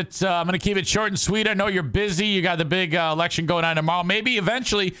always. I'm going to keep it short and sweet. I know you're busy. You got the big election going on tomorrow. Maybe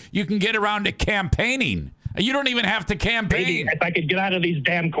eventually you can get around to campaigning. You don't even have to campaign. Maybe if I could get out of these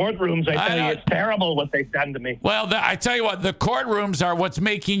damn courtrooms, I tell you, it's terrible what they've done to me. Well, I tell you what, the courtrooms are what's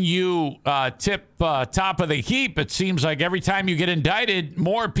making you tip top of the heap. It seems like every time you get indicted,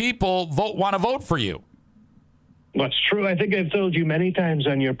 more people want to vote for you. What's true, I think I've told you many times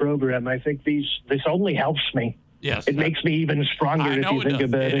on your program, I think this only helps me. Yes. It makes me even stronger if you think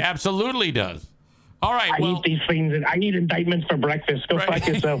about it. It absolutely does. All right. I eat these things. I eat indictments for breakfast. Go fuck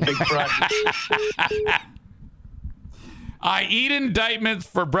yourself, big fraud. I eat indictments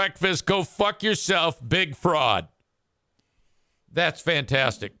for breakfast. Go fuck yourself, big fraud. That's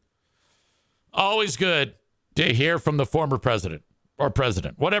fantastic. Always good to hear from the former president or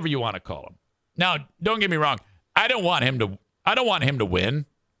president, whatever you want to call him. Now, don't get me wrong. I don't want him to win.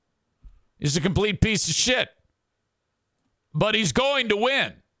 He's a complete piece of shit. But he's going to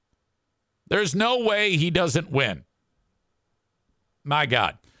win. There's no way he doesn't win. My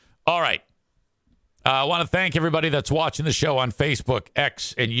God. All right. I want to thank everybody that's watching the show on Facebook,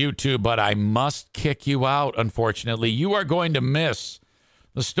 X, and YouTube, but I must kick you out, unfortunately. You are going to miss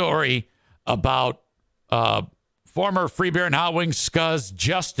the story about former Free Beer and Hot Wings scuzz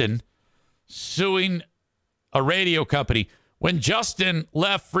Justin suing a radio company. When Justin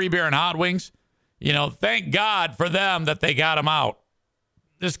left Free Beer and Hot Wings, thank God for them that they got him out.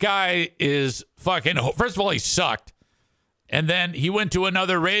 This guy is fucking, first of all, he sucked. And then he went to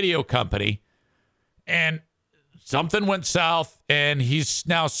another radio company and something went south and he's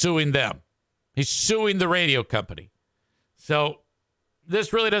now suing them. He's suing the radio company. So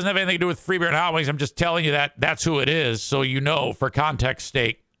this really doesn't have anything to do with Free Beer and Hot Wings. I'm just telling you that that's who it is. So for context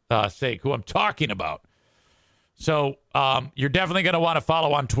sake, who I'm talking about. So you're definitely going to want to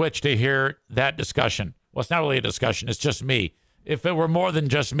follow on Twitch to hear that discussion. Well, it's not really a discussion. It's just me. If it were more than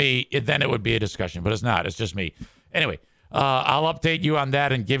just me, then it would be a discussion. But it's not. It's just me. Anyway, I'll update you on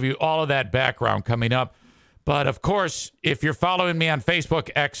that and give you all of that background coming up. But, of course, if you're following me on Facebook,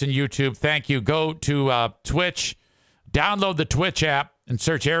 X, and YouTube, thank you. Go to Twitch, download the Twitch app, and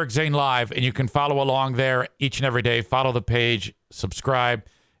search Eric Zane Live, and you can follow along there each and every day. Follow the page, subscribe,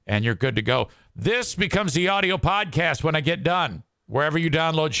 and you're good to go. This becomes the audio podcast when I get done, wherever you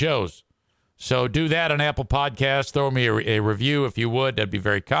download shows. So do that on Apple Podcasts. Throw me a review if you would. That'd be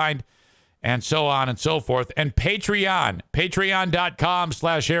very kind. And so on and so forth. And Patreon,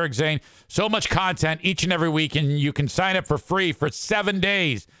 patreon.com/Eric Zane. So much content each and every week, and you can sign up for free for 7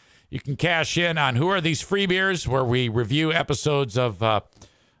 days. You can cash in on Who Are These Free Beers, where we review episodes of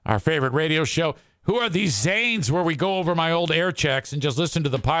our favorite radio show. Who Are These Zanes, where we go over my old air checks and just listen to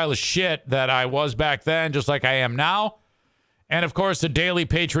the pile of shit that I was back then, just like I am now. And, of course, the daily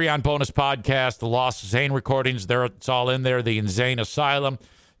Patreon bonus podcast, the Lost Zane recordings. It's all in there, the Insane Asylum.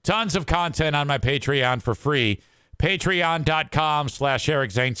 Tons of content on my Patreon for free.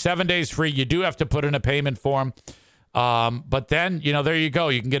 Patreon.com/Eric Zane. 7 days free. You do have to put in a payment form. But then, there you go.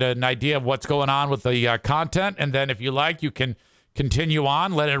 You can get an idea of what's going on with the content. And then if you like, you can continue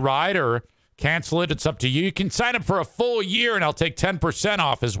on, let it ride, or cancel it. It's up to you. You can sign up for a full year, and I'll take 10%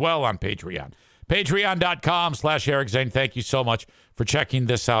 off as well on Patreon. Patreon.com/Eric Zane. Thank you so much for checking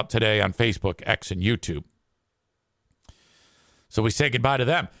this out today on Facebook, X, and YouTube. So we say goodbye to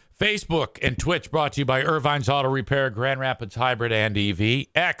them. Facebook and Twitch brought to you by Irvine's Auto Repair, Grand Rapids Hybrid and EV.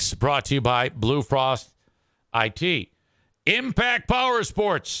 X brought to you by Blue Frost IT. Impact Power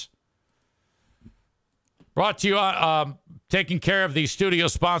Sports brought to you taking care of the studio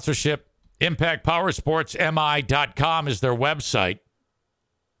sponsorship. ImpactPowerSportsMI.com is their website.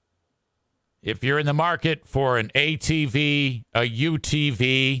 If you're in the market for an ATV, a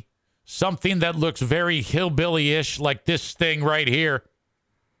UTV, something that looks very hillbilly-ish like this thing right here,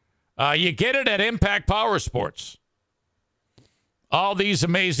 you get it at Impact Power Sports. All these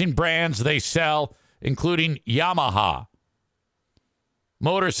amazing brands they sell, including Yamaha,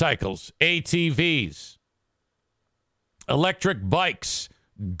 motorcycles, ATVs, electric bikes,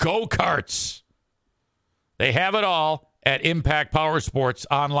 go-karts. They have it all at Impact Power Sports,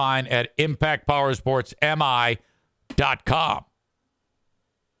 online at ImpactPowerSportsMI.com.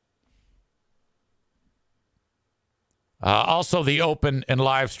 Also, the open and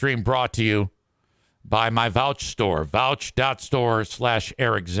live stream brought to you by my Vouch store,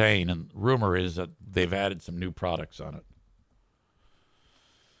 vouch.store/Eric Zane. And rumor is that they've added some new products on it.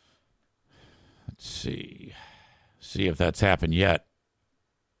 Let's see if that's happened yet.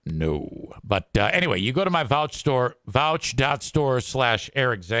 No. But anyway, you go to my Vouch store,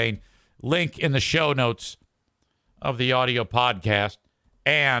 vouch.store/Eric Zane. Link in the show notes of the audio podcast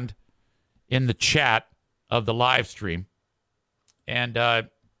and in the chat of the live stream. And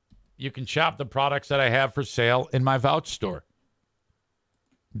you can shop the products that I have for sale in my Vouch store.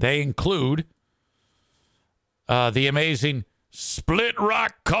 They include the amazing Split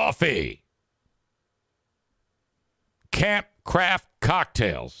Rock Coffee, Camp Craft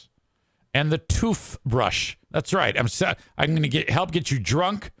Cocktails, and the Toothbrush. That's right. I'm going to help get you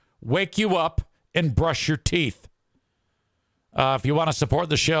drunk, wake you up, and brush your teeth. If you want to support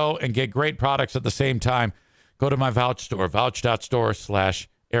the show and get great products at the same time, go to my Vouch store,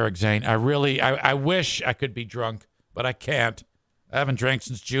 vouch.store/Eric Zane. I wish I could be drunk, but I can't. I haven't drank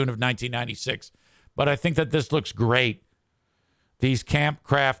since June of 1996. But I think that this looks great. These Camp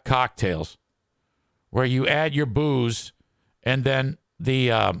Craft cocktails, where you add your booze and then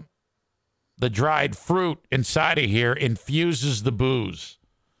the dried fruit inside of here infuses the booze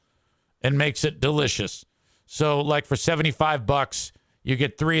and makes it delicious. So, like for $75, you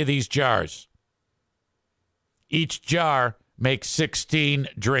get 3 of these jars. Each jar makes 16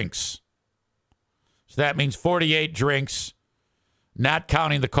 drinks. So that means 48 drinks, not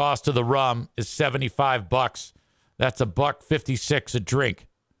counting the cost of the rum, is $75. That's $1.56 a drink.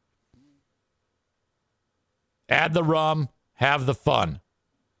 Add the rum, have the fun.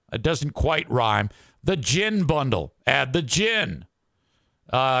 It doesn't quite rhyme. The gin bundle. Add the gin.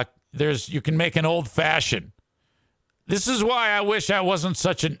 You can make an old fashioned. This is why I wish I wasn't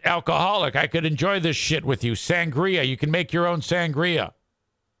such an alcoholic. I could enjoy this shit with you. Sangria. You can make your own sangria.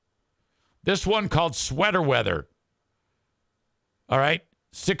 This one called Sweater Weather. All right.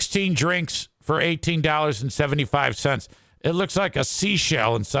 16 drinks for $18.75. It looks like a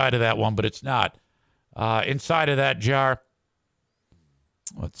seashell inside of that one, but it's not. Inside of that jar,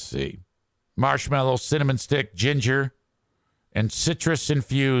 let's see, marshmallow, cinnamon stick, ginger, and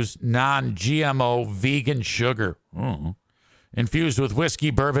citrus-infused non-GMO vegan sugar. Infused with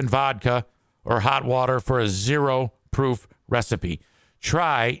whiskey, bourbon, vodka, or hot water for a zero-proof recipe.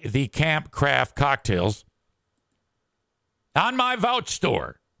 Try the Camp Craft cocktails on my Vouch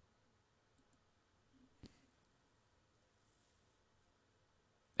store.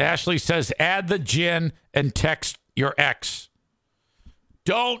 Ashley says, add the gin and text your ex.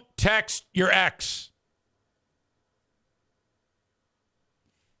 Don't text your ex.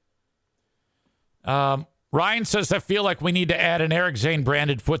 Ryan says, I feel like we need to add an Eric Zane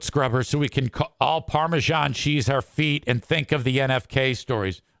branded foot scrubber so we can all Parmesan cheese our feet and think of the NFK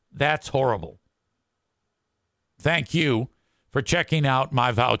stories. That's horrible. Thank you for checking out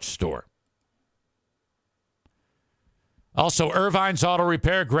my Vouch store. Also, Irvine's Auto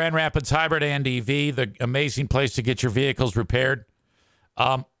Repair, Grand Rapids Hybrid and EV, the amazing place to get your vehicles repaired.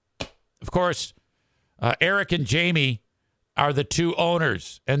 Of course, Eric and Jamie are the 2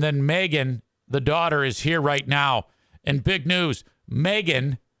 owners. And then Megan, the daughter, is here right now. And big news,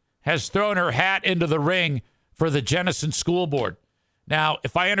 Megan has thrown her hat into the ring for the Jenison School Board. Now,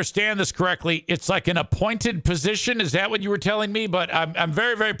 if I understand this correctly, it's like an appointed position. Is that what you were telling me? But I'm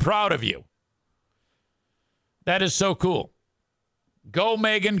very, very proud of you. That is so cool. Go,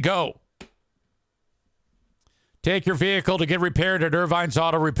 Megan, go. Take your vehicle to get repaired at Irvine's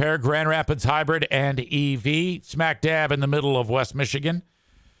Auto Repair, Grand Rapids Hybrid and EV, smack dab in the middle of West Michigan.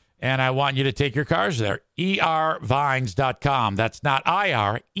 And I want you to take your cars there. ervines.com. That's not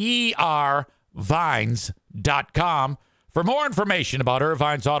IR, ervines.com for more information about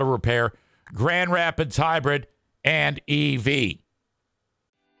Irvine's Auto Repair, Grand Rapids Hybrid and EV.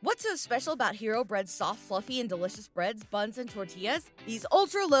 What's so special about Hero Bread's soft, fluffy, and delicious breads, buns, and tortillas? These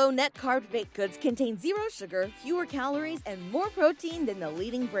ultra-low net-carb baked goods contain 0 sugar, fewer calories, and more protein than the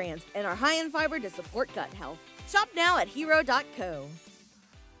leading brands, and are high in fiber to support gut health. Shop now at hero.co.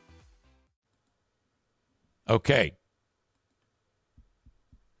 Okay.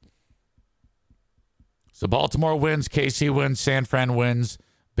 So Baltimore wins, KC wins, San Fran wins,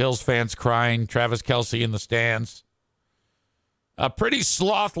 Bills fans crying, Travis Kelce in the stands. A pretty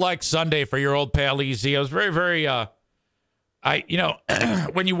sloth-like Sunday for your old pal EZ. I was very, very,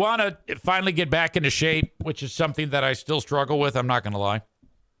 when you want to finally get back into shape, which is something that I still struggle with, I'm not going to lie.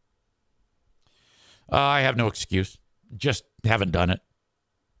 I have no excuse. Just haven't done it.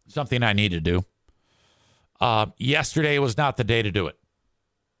 Something I need to do. Yesterday was not the day to do it.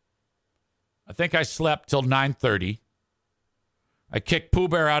 I think I slept till 9:30. I kicked Pooh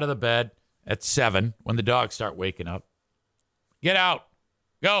Bear out of the bed at 7 when the dogs start waking up. Get out.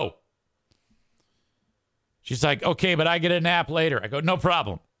 Go. She's like, okay, but I get a nap later. I go, no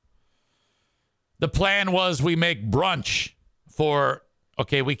problem. The plan was we make brunch for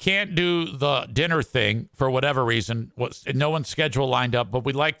okay, we can't do the dinner thing for whatever reason. No one's schedule lined up, but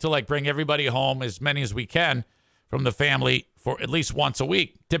we'd like to like bring everybody home, as many as we can from the family, for at least once a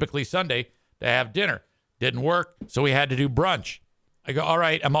week, typically Sunday, to have dinner. Didn't work, so we had to do brunch. I go, all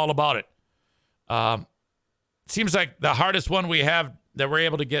right, I'm all about it. Seems like the hardest one we have that we're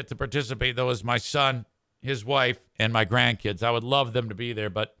able to get to participate, though, is my son, his wife, and my grandkids. I would love them to be there,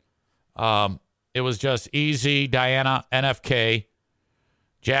 but it was just Easy, Diana, NFK,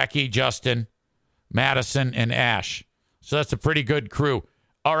 Jackie, Justin, Madison, and Ash. So that's a pretty good crew.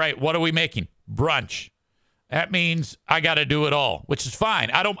 All right, what are we making? Brunch. That means I got to do it all, which is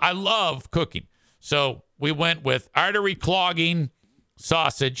fine. I love cooking. So we went with artery clogging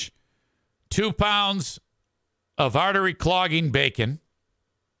sausage, 2 pounds of artery clogging bacon,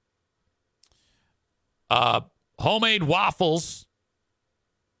 homemade waffles,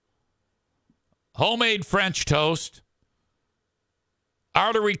 homemade French toast,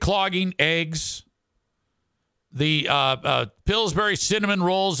 artery clogging eggs, the Pillsbury cinnamon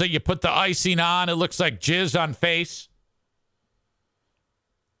rolls that you put the icing on. It looks like jizz on face.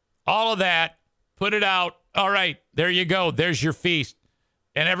 All of that. Put it out. All right, there you go. There's your feast.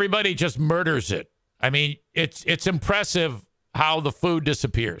 And everybody just murders it. I mean, it's impressive how the food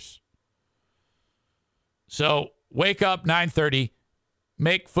disappears. So wake up 9:30,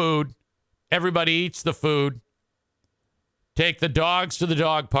 make food. Everybody eats the food. Take the dogs to the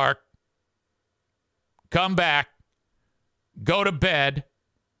dog park. Come back. Go to bed.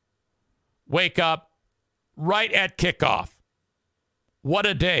 Wake up right at kickoff. What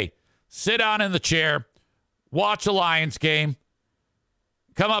a day. Sit down in the chair. Watch a Lions game.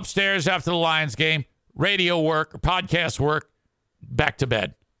 Come upstairs after the Lions game. Radio work or podcast work. Back to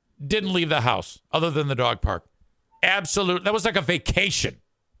bed. Didn't leave the house other than the dog park. Absolute. That was like a vacation.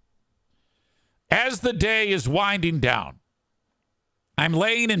 As the day is winding down, I'm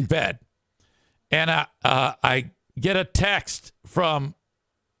laying in bed, and I get a text from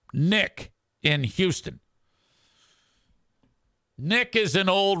Nick in Houston. Nick is an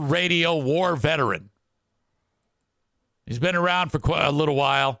old radio war veteran. He's been around for quite a little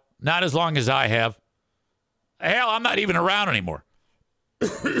while, not as long as I have. Hell, I'm not even around anymore.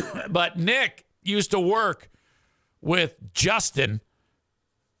 But Nick used to work with Justin,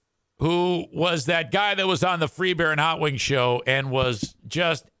 who was that guy that was on the Free Beer and Hot Wing show and was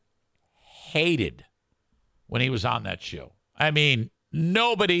just hated when he was on that show. I mean,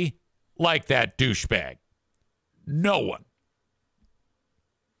 nobody liked that douchebag. No one.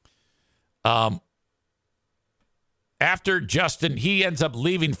 After Justin, he ends up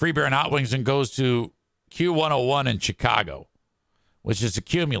leaving Free Beer and Hot Wings and goes to Q101 in Chicago, which is a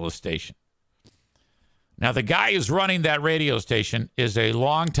Cumulus station. Now, the guy who's running that radio station is a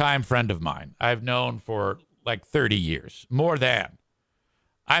longtime friend of mine. I've known for like 30 years, more than.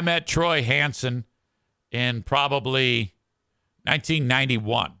 I met Troy Hansen in probably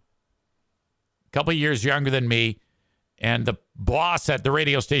 1991. A couple of years younger than me. And the boss at the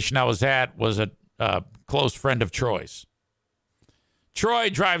radio station I was at was a close friend of Troy's. Troy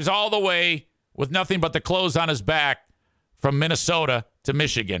drives all the way with nothing but the clothes on his back from Minnesota to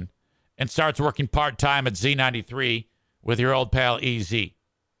Michigan and starts working part-time at Z93 with your old pal EZ.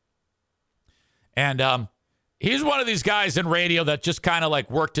 And he's one of these guys in radio that just kind of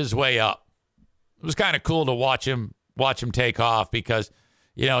like worked his way up. It was kind of cool to watch him take off because,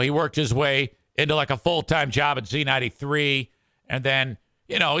 you know, he worked his way into like a full-time job at Z93. And then,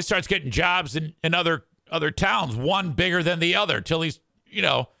 you know, he starts getting jobs in other towns, one bigger than the other, till he's, you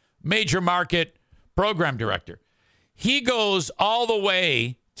know, major market program director. He goes all the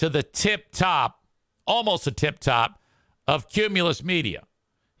way to the tip top, almost the tip top of Cumulus Media.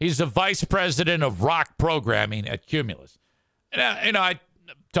 He's the vice president of rock programming at Cumulus. And, you know,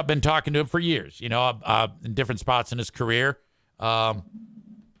 I've been talking to him for years, you know, in different spots in his career along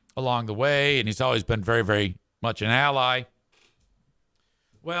the way. And he's always been very, very much an ally.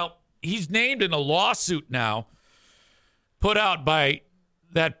 Well, he's named in a lawsuit now put out by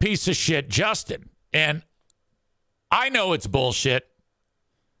that piece of shit, Justin. And I know it's bullshit.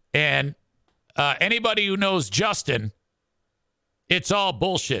 And anybody who knows Justin, it's all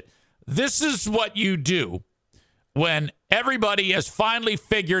bullshit. This is what you do when everybody has finally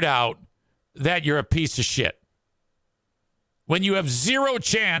figured out that you're a piece of shit. When you have zero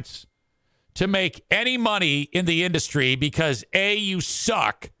chance to make any money in the industry because A, you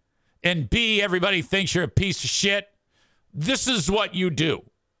suck, and B, everybody thinks you're a piece of shit, this is what you do.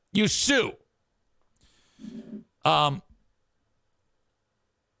 You sue.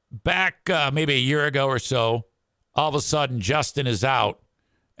 Back maybe a year ago or so, all of a sudden, Justin is out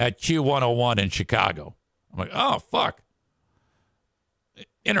at Q101 in Chicago. I'm like, oh, fuck.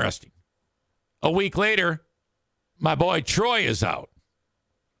 interesting. A week later, my boy Troy is out.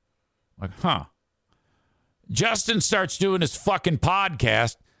 Like, huh. Justin starts doing his fucking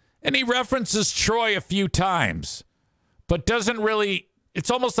podcast, and he references Troy a few times, but doesn't really, it's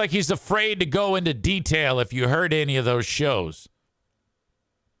almost like he's afraid to go into detail if you heard any of those shows.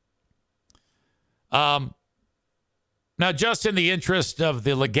 Now, just in the interest of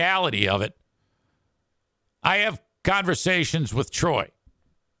the legality of it, I have conversations with Troy.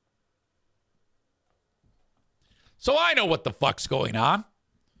 So I know what the fuck's going on.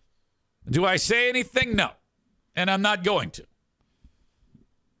 Do I say anything? No. And I'm not going to.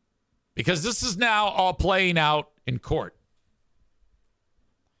 Because this is now all playing out in court.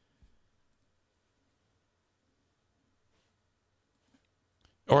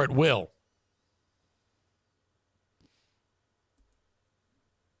 Or it will.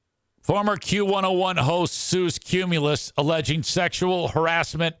 Former Q101 host sues Cumulus alleging sexual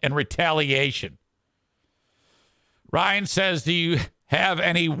harassment and retaliation. Ryan says, do you have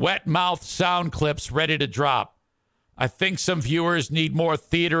any wet mouth sound clips ready to drop? I think some viewers need more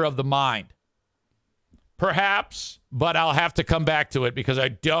theater of the mind. Perhaps, but I'll have to come back to it because I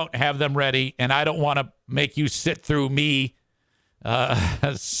don't have them ready, and I don't want to make you sit through me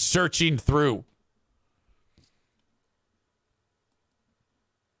searching through.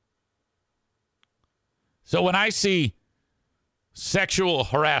 So when I see sexual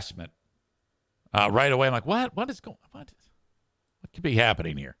harassment, right away I'm like, what? What could be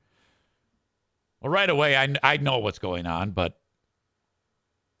happening here? Well, right away I know what's going on, but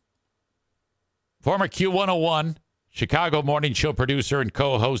former Q101 Chicago morning show producer and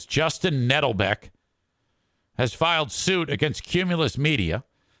co-host Justin Nettlebeck has filed suit against Cumulus Media,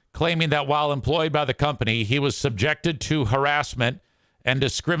 claiming that while employed by the company, he was subjected to harassment and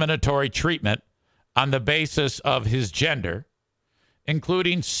discriminatory treatment on the basis of his gender,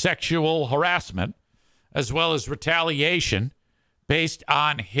 including sexual harassment, as well as retaliation based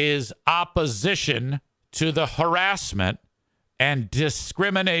on his opposition to the harassment and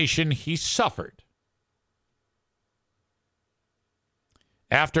discrimination he suffered.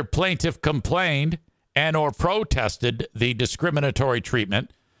 After plaintiff complained and or protested the discriminatory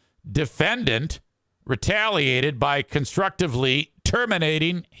treatment, defendant retaliated by constructively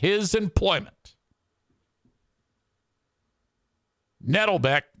terminating his employment.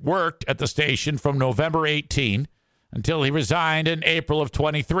 Nettlebeck worked at the station from November 18 until he resigned in April of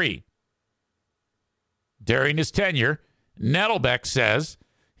 23. During his tenure, Nettlebeck says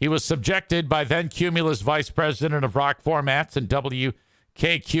he was subjected by then Cumulus Vice President of Rock Formats and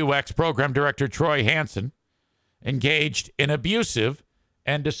WKQX Program Director Troy Hansen, engaged in abusive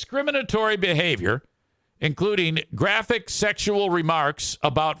and discriminatory behavior, including graphic sexual remarks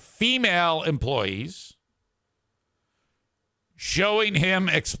about female employees, showing him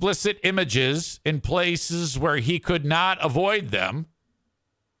explicit images in places where he could not avoid them,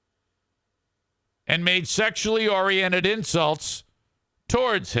 and made sexually oriented insults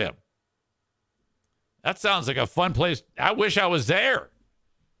towards him. That sounds like a fun place. I wish I was there.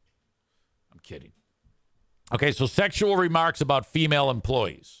 I'm kidding. Okay, so sexual remarks about female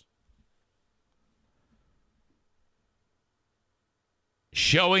employees.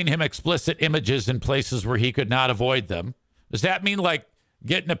 Showing him explicit images in places where he could not avoid them. Does that mean like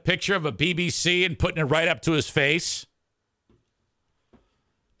getting a picture of a BBC and putting it right up to his face?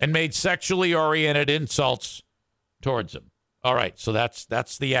 And made sexually oriented insults towards him. All right, so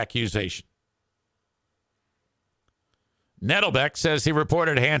that's the accusation. Nettlebeck says he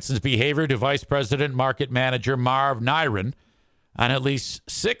reported Hansen's behavior to Vice President Market Manager Marv Niren on at least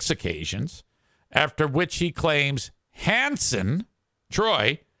 6 occasions, after which he claims Hansen,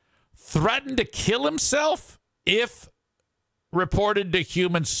 Troy, threatened to kill himself if reported to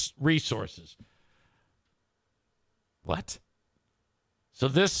Human Resources. What? So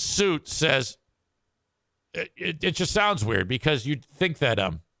this suit says, it just sounds weird because you'd think that,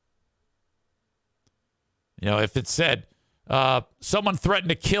 if it said, someone threatened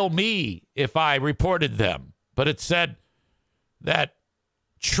to kill me if I reported them, but it said that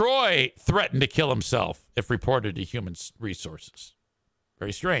Troy threatened to kill himself if reported to Human Resources.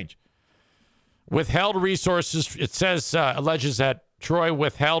 Very strange. Withheld resources, it says, alleges that Troy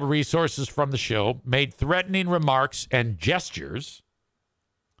withheld resources from the show, made threatening remarks and gestures,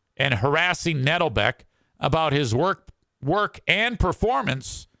 and harassing Nettlebeck about his work and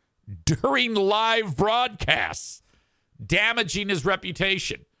performance during live broadcasts, damaging his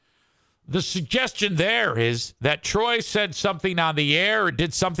reputation. The suggestion there is that Troy said something on the air or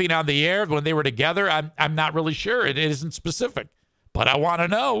did something on the air when they were together. I'm not really sure. It isn't specific, but I want to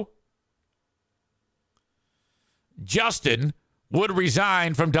know. Justin would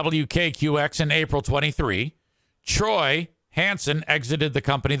resign from WKQX in April 23. Troy Hansen exited the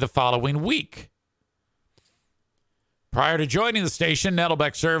company the following week. Prior to joining the station,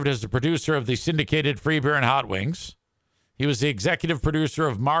 Nettlebeck served as the producer of the syndicated Free Beer and Hot Wings. He was the executive producer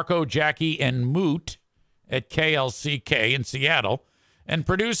of Marco, Jackie, and Moot at KLCK in Seattle, and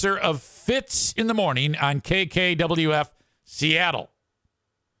producer of Fitz in the Morning on KKWF Seattle.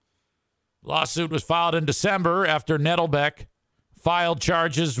 Lawsuit was filed in December after Nettlebeck filed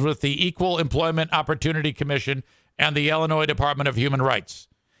charges with the Equal Employment Opportunity Commission and the Illinois Department of Human Rights.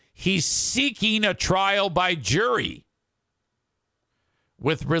 He's seeking a trial by jury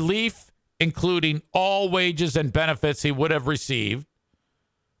with relief, including all wages and benefits he would have received,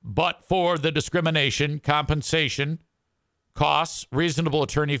 but for the discrimination, compensation, costs, reasonable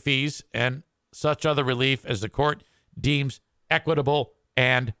attorney fees, and such other relief as the court deems equitable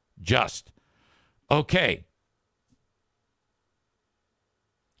and just. Okay.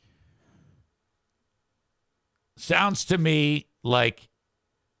 Sounds to me like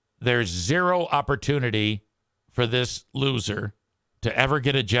there's zero opportunity for this loser to ever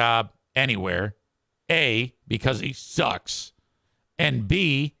get a job anywhere. A, because he sucks. And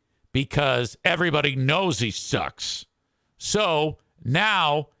B, because everybody knows he sucks. So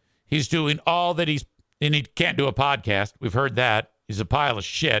now he's doing all that and he can't do a podcast. We've heard that. He's a pile of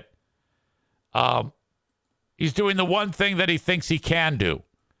shit. He's doing the one thing that he thinks he can do,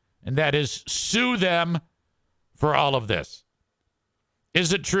 and that is sue them for all of this.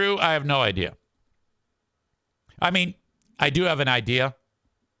 Is it true? I have no idea. I mean, I do have an idea.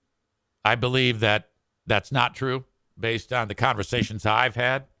 I believe that that's not true based on the conversations I've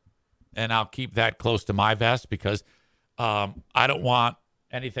had, and I'll keep that close to my vest because I don't want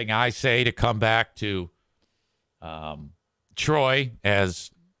anything I say to come back to Troy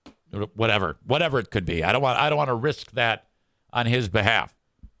as whatever it could be. I don't want to risk that on his behalf.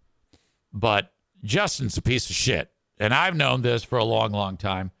 But Justin's a piece of shit, and I've known this for a long, long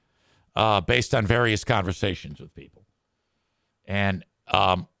time, based on various conversations with people. And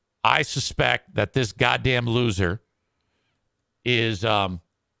I suspect that this goddamn loser is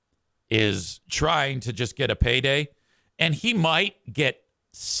trying to just get a payday, and he might get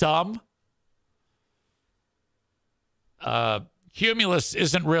some. Cumulus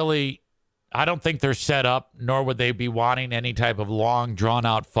isn't really, I don't think they're set up, nor would they be wanting any type of long,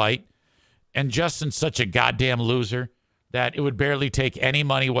 drawn-out fight. And Justin's such a goddamn loser that it would barely take any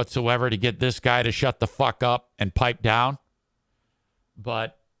money whatsoever to get this guy to shut the fuck up and pipe down.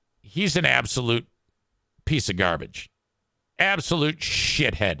 But he's an absolute piece of garbage. Absolute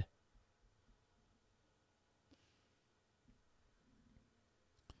shithead.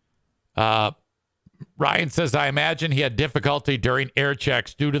 Ryan says, I imagine he had difficulty during air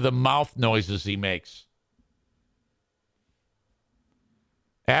checks due to the mouth noises he makes.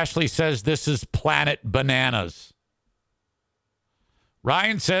 Ashley says this is Planet Bananas.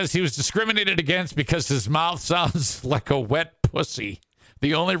 Ryan says he was discriminated against because his mouth sounds like a wet pussy.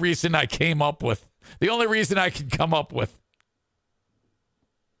 The only reason I can come up with.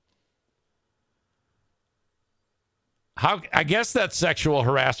 I guess that's sexual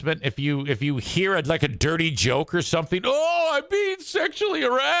harassment. If you hear it like a dirty joke or something, oh, I'm being sexually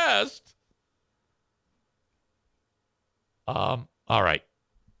harassed. All right.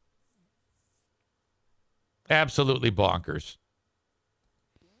 Absolutely bonkers.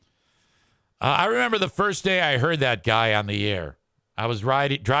 I remember the first day I heard that guy on the air. I was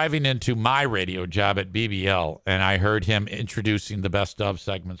driving into my radio job at BBL, and I heard him introducing the best of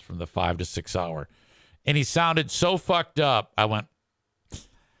segments from the 5 to 6 hour. And he sounded so fucked up. I went,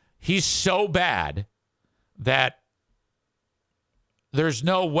 he's so bad that there's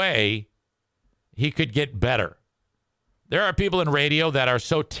no way he could get better. There are people in radio that are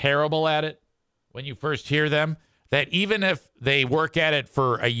so terrible at it when you first hear them that even if they work at it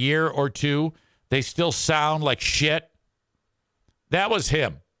for a year or two, they still sound like shit. That was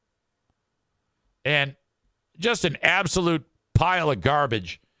him. And just an absolute pile of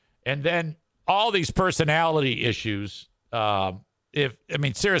garbage. And then all these personality issues.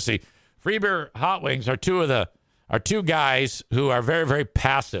 Seriously, Free Beer Hot Wings are two guys who are very, very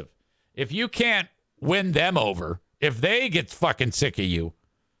passive. If you can't win them over, if they get fucking sick of you,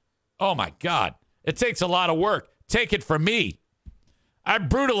 oh my God, it takes a lot of work. Take it from me. I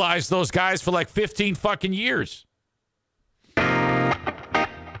brutalized those guys for like 15 fucking years. All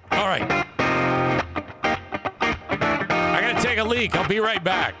right. I got to take a leak. I'll be right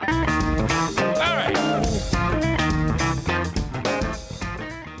back. All right.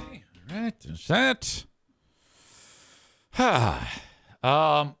 All right. There's that.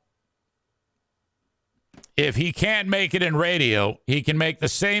 if he can't make it in radio, he can make the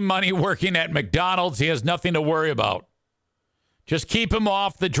same money working at McDonald's. He has nothing to worry about. Just keep him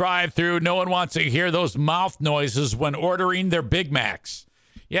off the drive-thru. No one wants to hear those mouth noises when ordering their Big Macs.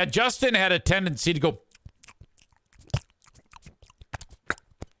 Yeah, Justin had a tendency to go.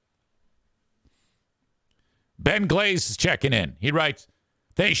 Ben Glaze is checking in. He writes,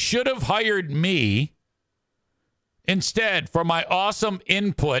 they should have hired me instead for my awesome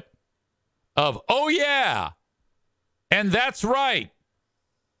input of, oh, yeah, and that's right.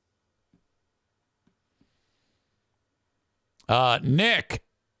 Nick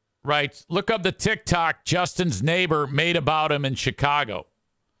writes, look up the TikTok Justin's neighbor made about him in Chicago.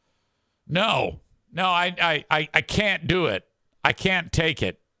 No, I can't do it. I can't take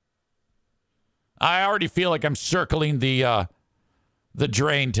it. I already feel like I'm circling the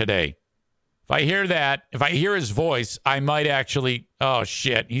drain today. If I hear that, if I hear his voice, I might actually, oh,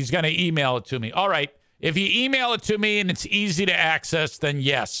 shit, he's going to email it to me. All right, if you email it to me and it's easy to access, then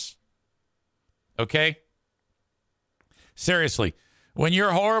yes. Okay? Seriously, when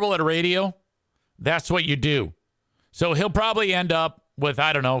you're horrible at radio, that's what you do. So he'll probably end up with,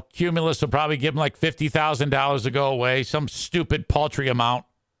 I don't know, Cumulus will probably give him like $50,000 to go away, some stupid paltry amount.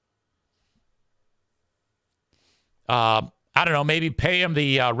 I don't know, maybe pay him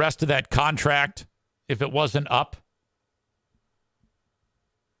the rest of that contract if it wasn't up.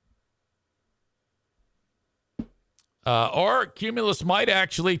 Or Cumulus might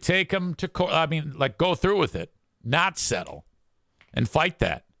actually take him to court. I mean, like go through with it, not settle, and fight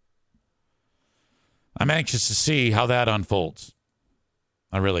that. I'm anxious to see how that unfolds.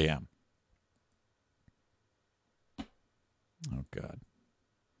 I really am. Oh, God.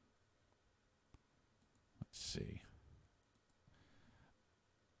 Let's see.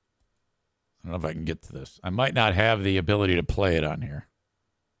 I don't know if I can get to this. I might not have the ability to play it on here.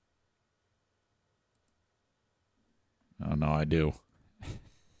 Oh, no, I do.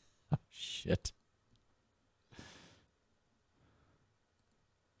 Oh, shit.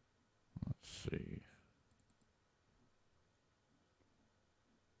 Let's see.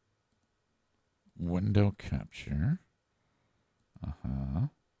 Window capture. Uh-huh.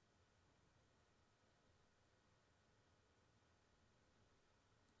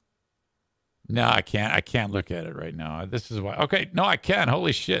 No, I can't. I can't look at it right now. This is why. Okay, no, I can.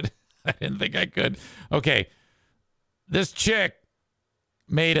 Holy shit. I didn't think I could. Okay. This chick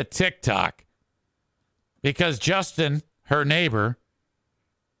made a TikTok because Justin, her neighbor,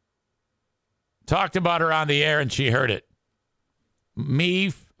 talked about her on the air and she heard it.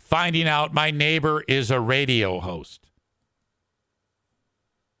 Me finding out my neighbor is a radio host.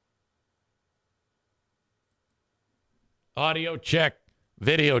 Audio check,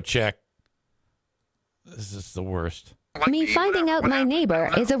 video check. This is the worst. Me finding out my neighbor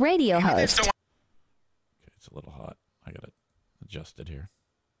is a radio host. Okay, it's a little hot. I got to adjust it here.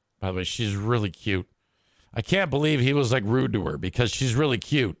 By the way, she's really cute. I can't believe he was like rude to her because she's really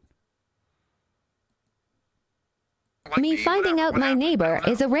cute. Me finding out my neighbor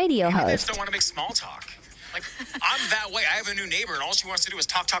is a radio I host. just don't want to make small talk. Like, I'm that way. I have a new neighbor, and all she wants to do is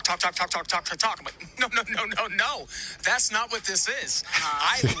talk. I'm like, no. That's not what this is.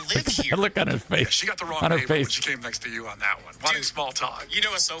 I live here. Look on her face. She got the wrong on her neighbor face. when she came next to you on that one. Wanting small talk. You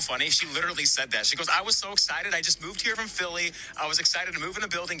know what's so funny? She literally said that. She goes, I was so excited. I just moved here from Philly. I was excited to move in the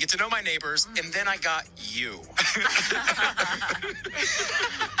building, get to know my neighbors, and then I got you.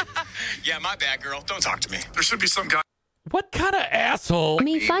 Yeah, my bad, girl. Don't talk to me. There should be some guy. What kind of asshole?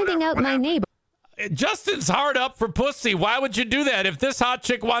 Me finding out my neighbor. Justin's hard up for pussy. Why would you do that? If this hot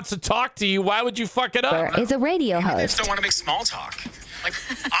chick wants to talk to you, why would you fuck it up? Is a radio I host. just don't want to make small talk. Like,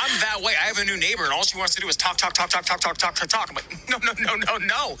 I'm that way. I have a new neighbor, and all she wants to do is talk. I'm like,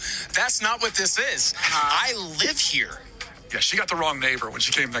 no. That's not what this is. I live here. Yeah, she got the wrong neighbor when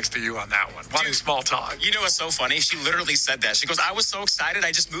she came next to you on that one. Wanting small talk. You know what's so funny? She literally said that. She goes, I was so excited.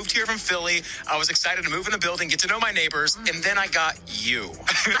 I just moved here from Philly. I was excited to move in the building, get to know my neighbors, and then I got you.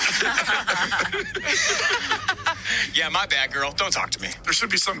 Yeah, my bad, girl. Don't talk to me. There should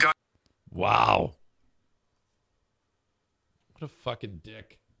be some guy. Wow. What a fucking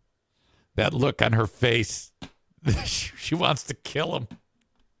dick. That look on her face. She wants to kill him.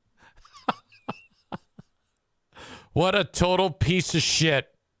 What a total piece of shit.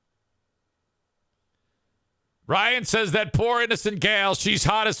 Ryan says that poor innocent gal, she's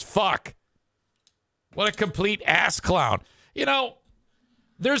hot as fuck. What a complete ass clown. You know,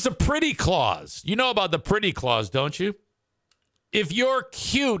 there's a pretty clause. You know about the pretty clause, don't you? If you're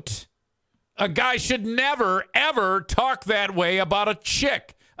cute, a guy should never, ever talk that way about a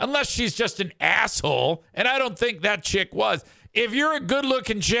chick. Unless she's just an asshole. And I don't think that chick was. If you're a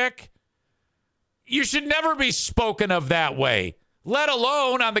good-looking chick, You should never be spoken of that way, let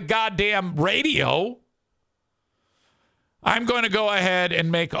alone on the goddamn radio. I'm going to go ahead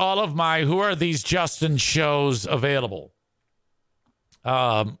and make all of my Who Are These Justin shows available.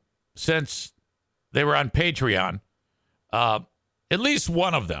 Since they were on Patreon, at least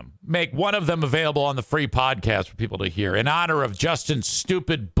one of them. Make one of them available on the free podcast for people to hear in honor of Justin's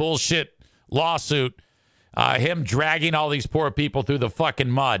stupid bullshit lawsuit, him dragging all these poor people through the fucking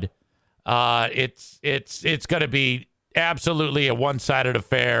mud. It's going to be absolutely a one-sided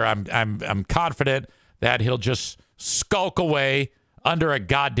affair. I'm confident that he'll just skulk away under a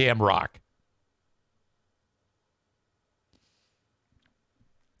goddamn rock.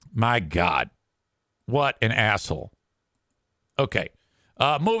 My God. What an asshole. Okay.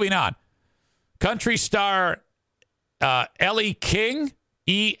 Moving on. Country star Ellie King,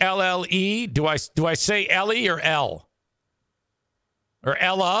 E-L-L-E. Do I say Ellie or L? Or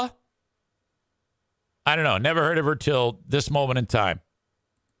Ella? I don't know. Never heard of her till this moment in time.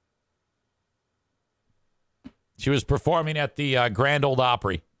 She was performing at the Grand Ole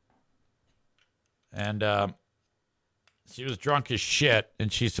Opry. And she was drunk as shit,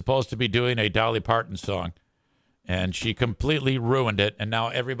 and she's supposed to be doing a Dolly Parton song. And she completely ruined it, and now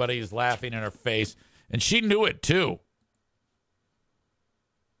everybody's laughing in her face. And she knew it, too.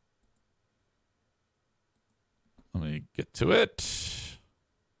 Let me get to it.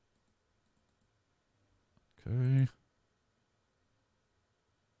 Okay.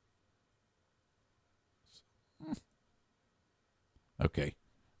 Okay.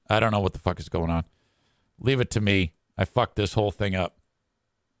 I don't know what the fuck is going on. Leave it to me. I fucked this whole thing up.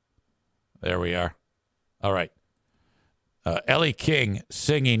 There we are. All right. Ellie King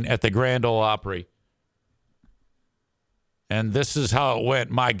singing at the Grand Ole Opry. And this is how it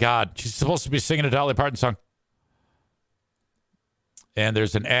went. My God. She's supposed to be singing a Dolly Parton song. And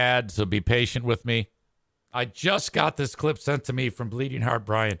there's an ad, so be patient with me. I just got this clip sent to me from Bleeding Heart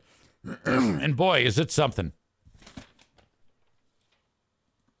Brian. And boy, is it something.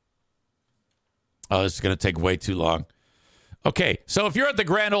 Oh, this is going to take way too long. Okay, so if you're at the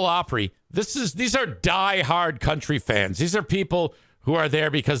Grand Ole Opry, these are die-hard country fans. These are people who are there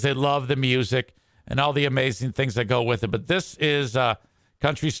because they love the music and all the amazing things that go with it. But this is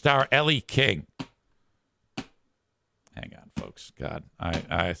country star Ellie King. Hang on, folks. God,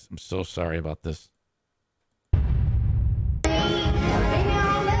 I'm so sorry about this.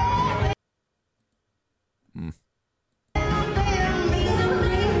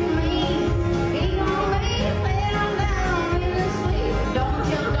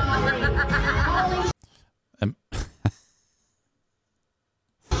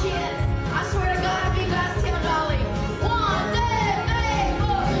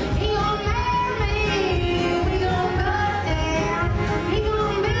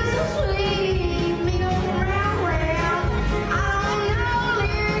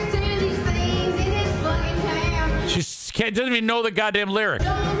 She doesn't even know the goddamn lyric.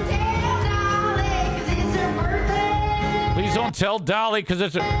 Please don't tell Dolly because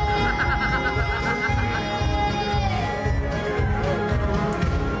it's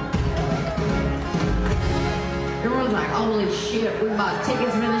Everyone's like, holy shit, we bought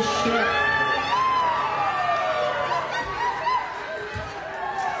tickets for this shit.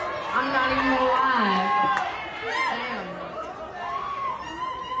 I'm not even gonna lie. Damn.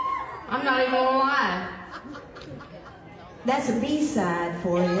 I'm not even gonna lie. That's a B-side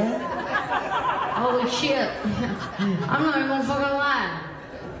for you. Holy shit. I'm not even gonna fucking lie.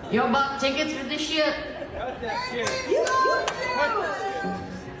 Y'all bought tickets for this shit?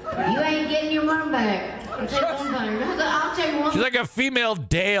 You ain't getting your money back. I'll tell you one thing. I'll tell you one thing. She's like a female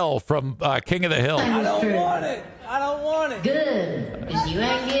Dale from King of the Hill. I don't want it. I don't want it. Good. Because you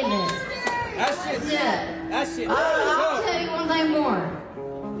ain't getting it. That shit. I'll tell you one thing more.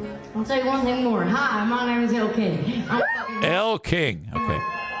 I'll tell you one thing more. Hi, my name is L. King. L. King. Okay.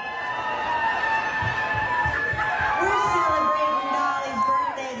 We're celebrating Dolly's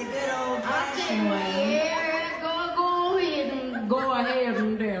birthday the good old-fashioned way. Yeah, go ahead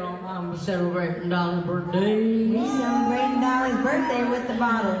and tell them I'm celebrating Dolly's birthday. We're celebrating Dolly's birthday with the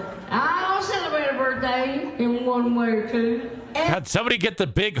bottle. I don't celebrate a birthday in one way or two. God, somebody get the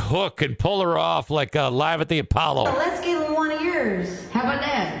big hook and pull her off like Live at the Apollo. Let's give him one of yours. How about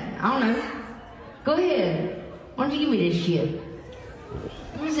that? I don't know. Go ahead. Why don't you give me this shit?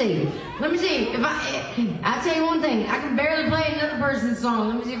 Let me see. If I tell you one thing. I can barely play another person's song.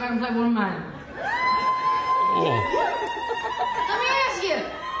 Let me see if I can play one of mine. Whoa. Let me ask you.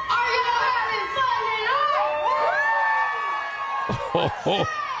 Are y'all having fun tonight?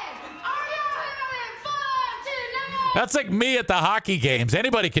 That's like me at the hockey games.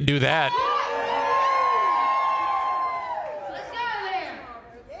 Anybody can do that.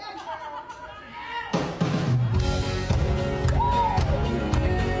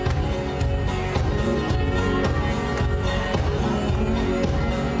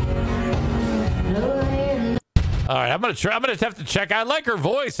 right, I'm gonna have to check. I like her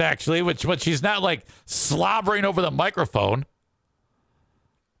voice actually, when she's not like slobbering over the microphone.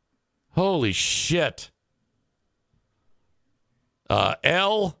 Holy shit.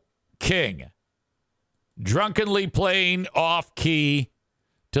 L. King drunkenly playing off key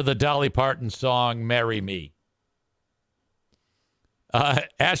to the Dolly Parton song "Marry Me."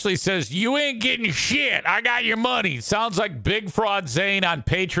 Ashley says, "You ain't getting shit. I got your money." Sounds like Big Fraud Zane on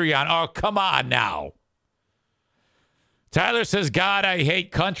Patreon. Oh, come on now. Tyler says, "God, I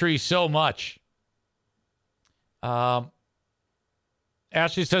hate country so much." Ashley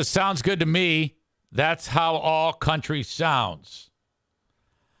says, "Sounds good to me. That's how all country sounds."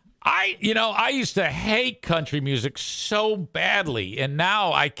 I used to hate country music so badly, and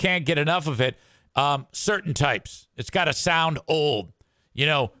now I can't get enough of it. Certain types. It's got to sound old.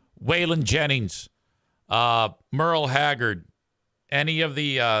 Waylon Jennings, Merle Haggard, any of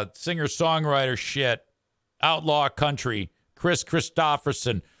the singer-songwriter shit, outlaw country, Chris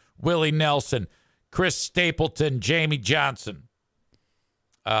Christopherson, Willie Nelson, Chris Stapleton, Jamie Johnson.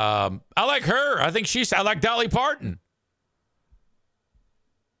 I like her. I like Dolly Parton.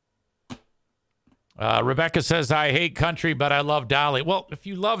 Rebecca says, "I hate country, but I love Dolly." Well, if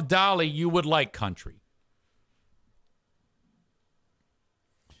you love Dolly, you would like country.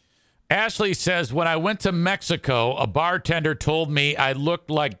 Ashley says, "When I went to Mexico, a bartender told me I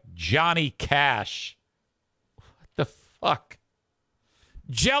looked like Johnny Cash." What the fuck?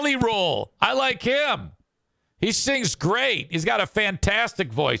 Jelly Roll. I like him. He sings great. He's got a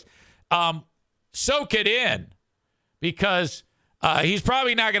fantastic voice. Soak it in, because he's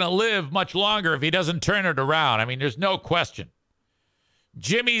probably not going to live much longer if he doesn't turn it around. I mean, there's no question.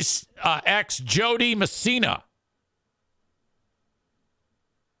 Jimmy's ex, Jody Messina.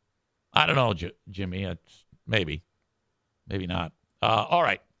 I don't know, Jimmy. Maybe not. All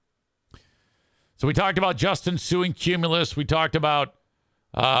right. So we talked about Justin suing Cumulus. We talked about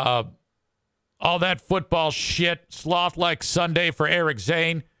all that football shit, sloth like Sunday for Eric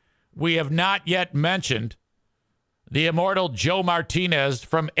Zane. We have not yet mentioned the immortal Joe Martinez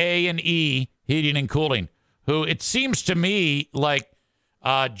from A&E Heating and Cooling, who it seems to me like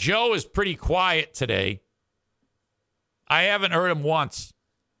Joe is pretty quiet today. I haven't heard him once.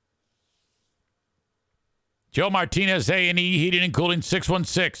 Joe Martinez, A&E Heating and Cooling,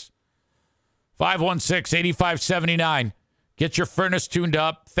 616-516-8579. Get your furnace tuned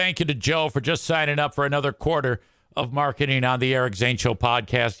up. Thank you to Joe for just signing up for another quarter of marketing on the Eric Zane Show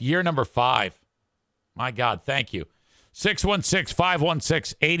podcast. Year number 5. My God, thank you.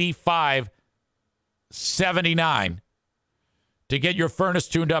 616-516-8579 to get your furnace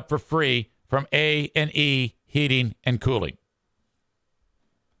tuned up for free from A&E Heating and Cooling.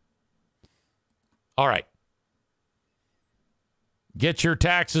 All right. Get your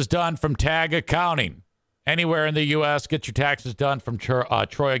taxes done from Tag Accounting. Anywhere in the U.S., get your taxes done from Troy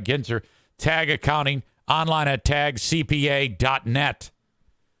Ginzer. Tag Accounting, online at tagcpa.net.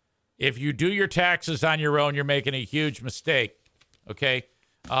 If you do your taxes on your own, you're making a huge mistake, okay?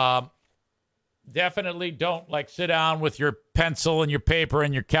 Definitely don't, sit down with your pencil and your paper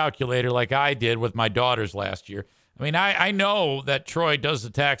and your calculator like I did with my daughters last year. I mean, I know that Troy does the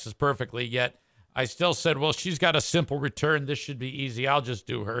taxes perfectly, yet I still said, well, she's got a simple return. This should be easy. I'll just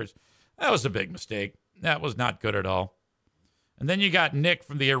do hers. That was a big mistake. That was not good at all. And then you got Nick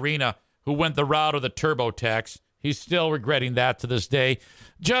from the arena who went the route of the TurboTax. He's still regretting that to this day.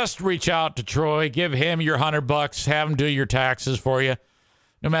 Just reach out to Troy. Give him your $100. Have him do your taxes for you.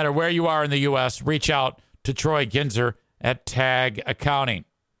 No matter where you are in the U.S., reach out to Troy Ginzer at Tag Accounting.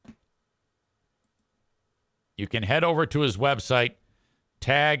 You can head over to his website,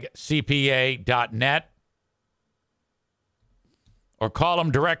 tagcpa.net, or call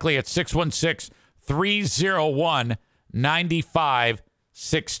him directly at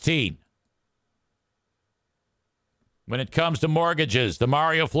 616-301-9516. When it comes to mortgages, the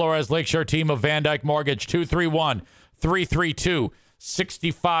Mario Flores Lakeshore team of Van Dyke Mortgage,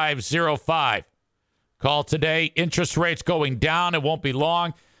 231-332-6505. Call today. Interest rates going down. It won't be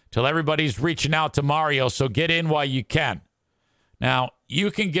long till everybody's reaching out to Mario, so get in while you can. Now,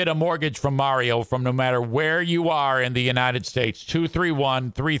 you can get a mortgage from Mario from no matter where you are in the United States.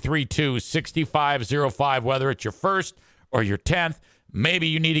 231-332-6505, whether it's your first or your 10th. Maybe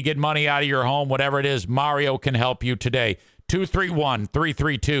you need to get money out of your home, whatever it is, Mario can help you today.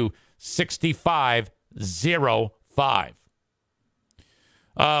 231-332-6505.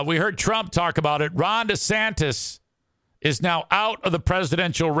 We heard Trump talk about it. Ron DeSantis is now out of the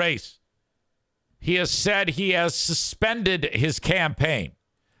presidential race. He has said he has suspended his campaign.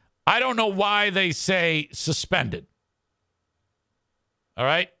 I don't know why they say suspended. All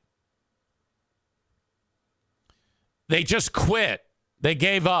right? They just quit. They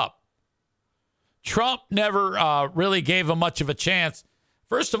gave up. Trump never really gave him much of a chance.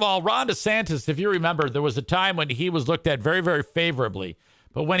 First of all, Ron DeSantis, if you remember, there was a time when he was looked at very, very favorably.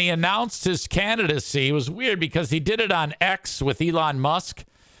 But when he announced his candidacy, it was weird because he did it on X with Elon Musk,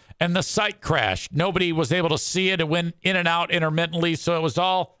 and the site crashed. Nobody was able to see it. It went in and out intermittently, so it was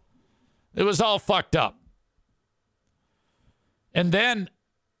all fucked up. And then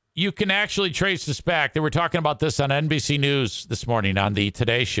you can actually trace this back. They were talking about this on NBC News this morning on the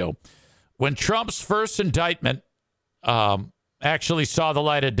Today Show. When Trump's first indictment actually saw the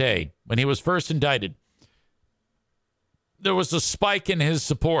light of day, when he was first indicted, there was a spike in his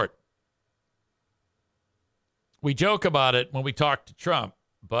support. We joke about it when we talk to Trump,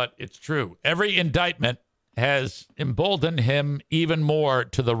 but it's true. Every indictment has emboldened him even more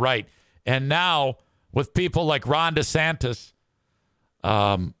to the right. And now with people like Ron DeSantis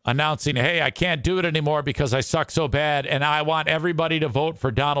announcing, hey, I can't do it anymore because I suck so bad, and I want everybody to vote for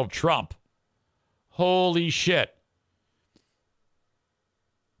Donald Trump. Holy shit.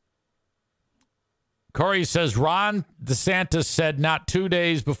 Corey says Ron DeSantis said not 2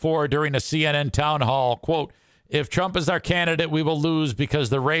 days before during a CNN town hall, quote, if Trump is our candidate, we will lose because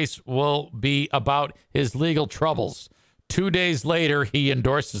the race will be about his legal troubles. 2 days later, he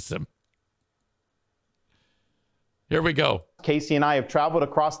endorses him. Here we go. Casey and I have traveled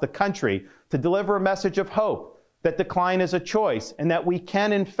across the country to deliver a message of hope that decline is a choice and that we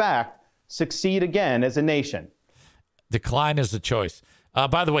can, in fact, succeed again as a nation. Decline is a choice.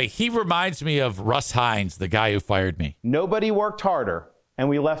 By the way, he reminds me of Russ Hines, the guy who fired me. Nobody worked harder, and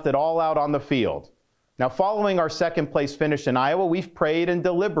we left it all out on the field. Now, following our second place finish in Iowa, we've prayed and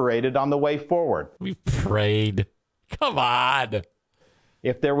deliberated on the way forward. We've prayed. Come on.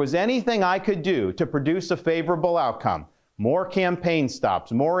 If there was anything I could do to produce a favorable outcome, more campaign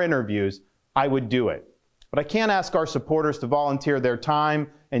stops, more interviews, I would do it. But I can't ask our supporters to volunteer their time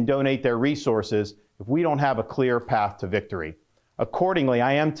and donate their resources if we don't have a clear path to victory. Accordingly,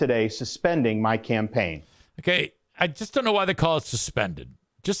 I am today suspending my campaign. Okay, I just don't know why they call it suspended.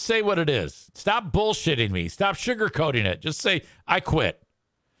 Just say what it is. Stop bullshitting me. Stop sugarcoating it. Just say, I quit.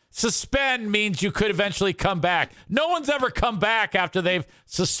 Suspend means you could eventually come back. No one's ever come back after they've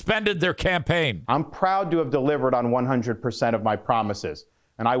suspended their campaign. I'm proud to have delivered on 100% of my promises,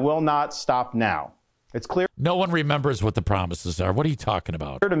 and I will not stop now. It's clear. No one remembers what the promises are. What are you talking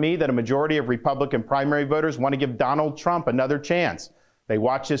about? Clear to me that a majority of Republican primary voters want to give Donald Trump another chance. They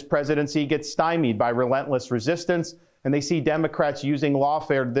watch his presidency get stymied by relentless resistance, and they see Democrats using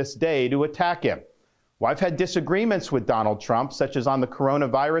lawfare this day to attack him. Well, I've had disagreements with Donald Trump, such as on the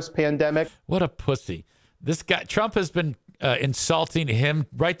coronavirus pandemic. What a pussy. This guy, Trump has been insulting him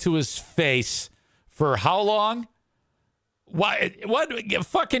right to his face for how long? What?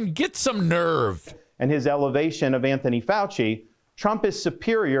 Fucking get some nerve. And his elevation of Anthony Fauci, Trump is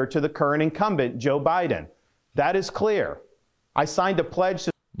superior to the current incumbent, Joe Biden. That is clear. I signed a pledge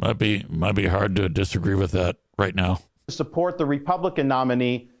to might be hard to disagree with that right now. Support the Republican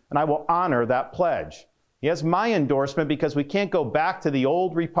nominee, and I will honor that pledge. He has my endorsement because we can't go back to the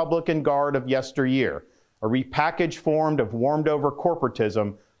old Republican guard of yesteryear, a repackaged form of warmed-over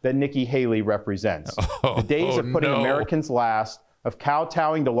corporatism that Nikki Haley represents. The days of putting Americans last, of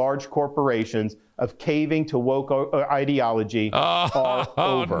kowtowing to large corporations, of caving to woke ideology are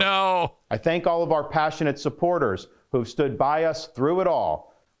over. No. I thank all of our passionate supporters who have stood by us through it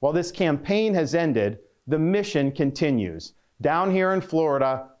all. While this campaign has ended, the mission continues. Down here in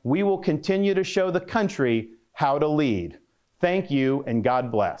Florida, we will continue to show the country how to lead. Thank you, and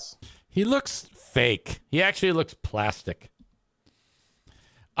God bless. He looks fake. He actually looks plastic.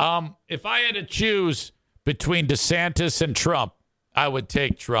 If I had to choose between DeSantis and Trump, I would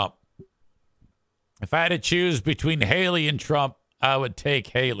take Trump. If I had to choose between Haley and Trump, I would take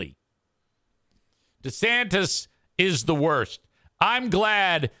Haley. DeSantis is the worst. I'm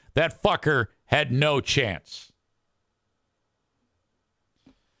glad that fucker had no chance.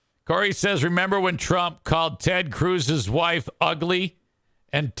 Corey says, remember when Trump called Ted Cruz's wife ugly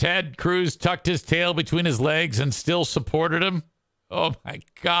and Ted Cruz tucked his tail between his legs and still supported him? Oh, my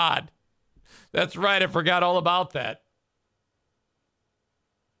God. That's right. I forgot all about that.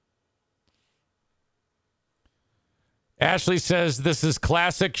 Ashley says, this is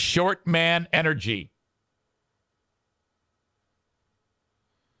classic short man energy.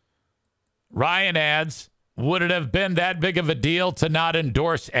 Ryan adds, would it have been that big of a deal to not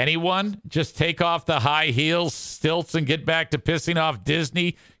endorse anyone? Just take off the high heels, stilts, and get back to pissing off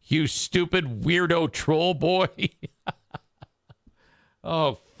Disney, you stupid weirdo troll boy.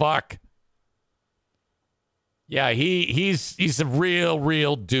 Oh, fuck. Yeah, he's a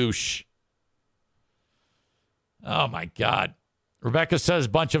real douche. Oh, my God. Rebecca says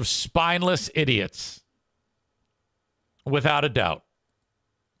bunch of spineless idiots. Without a doubt.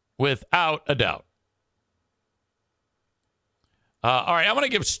 Without a doubt. All right, I'm going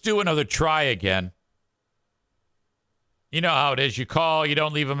to give Stu another try again. You know how it is. You call, you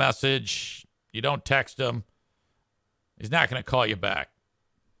don't leave a message, you don't text him. He's not going to call you back.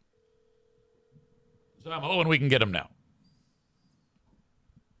 So I'm hoping we can get him now.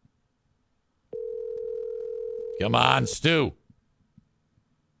 Come on, Stu.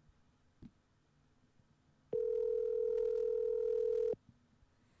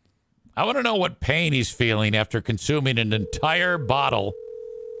 I want to know what pain he's feeling after consuming an entire bottle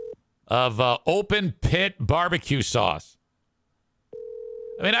of open pit barbecue sauce.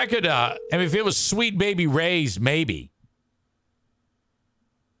 I mean, if it was Sweet Baby Ray's, maybe.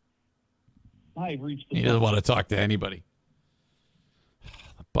 He doesn't want to talk to anybody.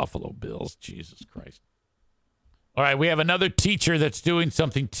 The Buffalo Bills, Jesus Christ. All right, we have another teacher that's doing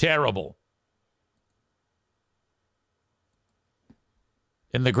something terrible.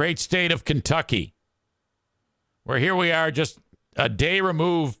 In the great state of Kentucky, where here we are just a day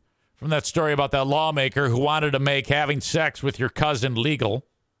removed from that story about that lawmaker who wanted to make having sex with your cousin legal.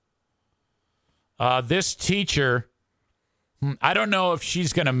 This teacher, I don't know if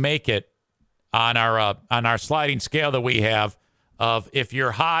she's going to make it on our sliding scale that we have of if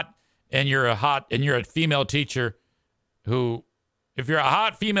you're hot and you're a female teacher if you're a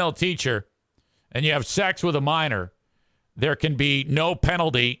hot female teacher and you have sex with a minor, there can be no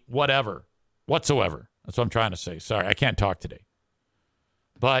penalty whatsoever. That's what I'm trying to say. Sorry, I can't talk today.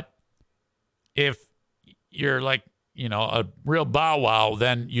 But if you're like, a real bow wow,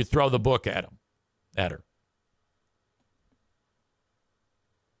 then you throw the book at her.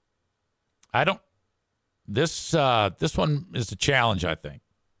 This one is a challenge, I think.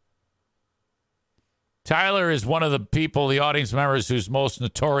 Tyler is one of the people, the audience members, who's most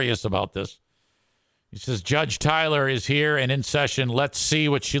notorious about this. He says, Judge Tyler is here and in session. Let's see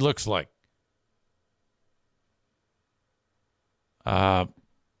what she looks like. I'm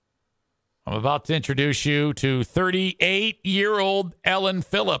about to introduce you to 38-year-old Ellen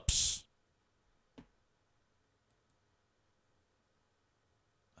Phillips.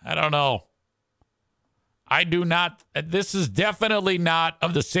 I don't know. I do not. This is definitely not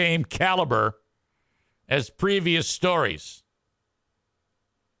of the same caliber as previous stories.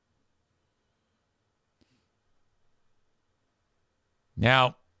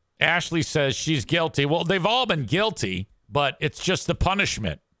 Now, Ashley says she's guilty. Well, they've all been guilty, but it's just the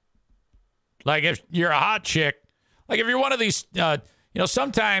punishment. Like if you're a hot chick, like if you're one of these,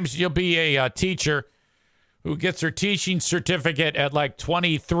 sometimes you'll be a teacher who gets her teaching certificate at like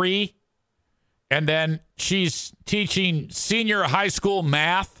 23, and then she's teaching senior high school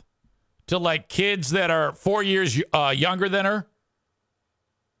math to like kids that are 4 years younger than her.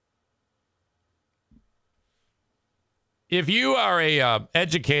 If you are a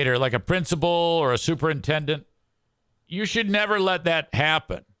educator, like a principal or a superintendent, you should never let that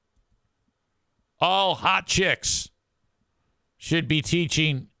happen. All hot chicks should be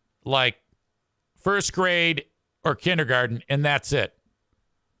teaching like first grade or kindergarten, and that's it.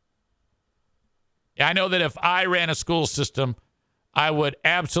 I know that if I ran a school system, I would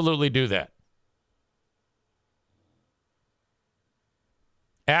absolutely do that.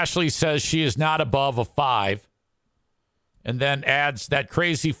 Ashley says she is not above a 5. And then adds that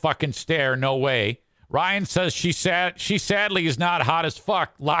crazy fucking stare, no way. Ryan says she sadly is not hot as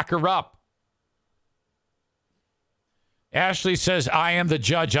fuck. Lock her up. Ashley says, I am the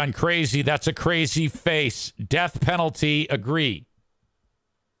judge on crazy. That's a crazy face. Death penalty, agree.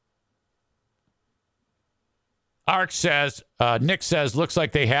 Nick says, looks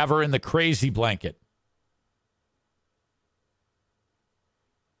like they have her in the crazy blanket.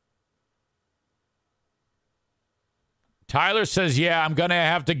 Tyler says, yeah, I'm going to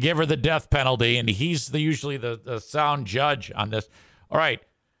have to give her the death penalty, and he's usually the sound judge on this. All right,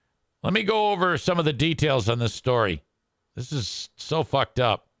 let me go over some of the details on this story. This is so fucked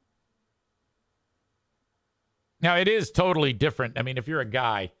up. Now, it is totally different. I mean, if you're a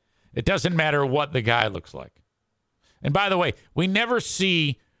guy, it doesn't matter what the guy looks like. And by the way, we never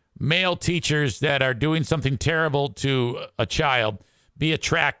see male teachers that are doing something terrible to a child be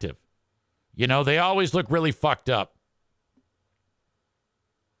attractive. They always look really fucked up.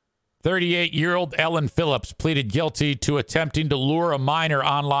 38-year-old Ellen Phillips pleaded guilty to attempting to lure a minor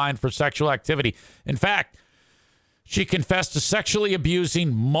online for sexual activity. In fact, she confessed to sexually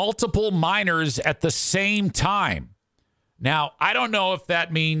abusing multiple minors at the same time. Now, I don't know if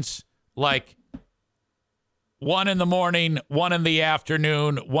that means like 1 in the morning, 1 in the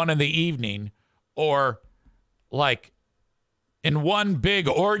afternoon, 1 in the evening, or like in one big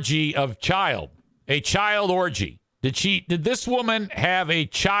orgy of a child orgy. Did this woman have a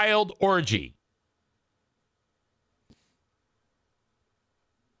child orgy?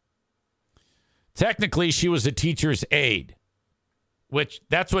 Technically, she was a teacher's aide, which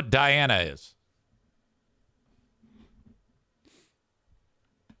that's what Diana is.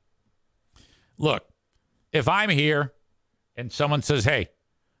 Look, if I'm here and someone says, hey,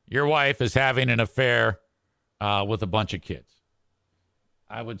 your wife is having an affair with a bunch of kids,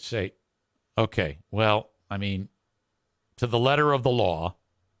 I would say, okay, well, I mean, to the letter of the law,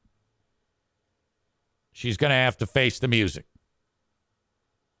 she's going to have to face the music.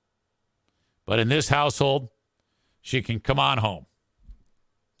 But in this household, she can come on home.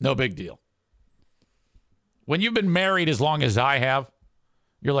 No big deal. When you've been married as long as I have,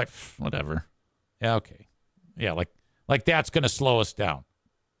 you're like, whatever. Yeah, okay. Yeah, like that's going to slow us down.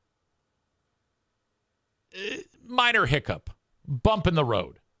 Minor hiccup. Bump in the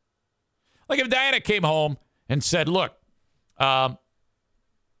road. Like if Diana came home and said, look,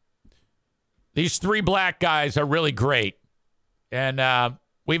 these 3 black guys are really great. And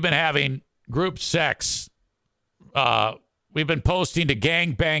we've been having group sex. We've been posting to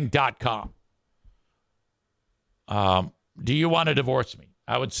gangbang.com. Do you want to divorce me?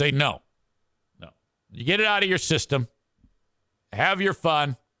 I would say no. No. You get it out of your system. Have your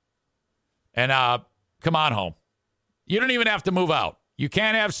fun. And come on home. You don't even have to move out. You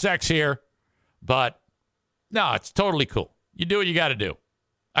can't have sex here. But no, it's totally cool. You do what you got to do.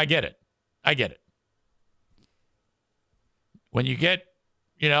 I get it. When you get,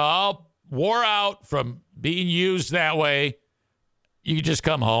 all wore out from being used that way, you can just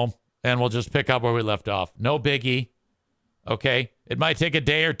come home and we'll just pick up where we left off. No biggie. Okay? It might take a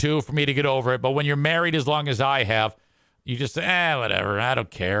day or two for me to get over it, but when you're married as long as I have, you just say, whatever. I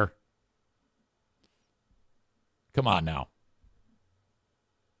don't care. Come on now.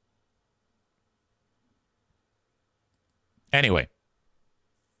 Anyway,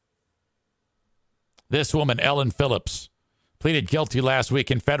 this woman, Ellen Phillips, pleaded guilty last week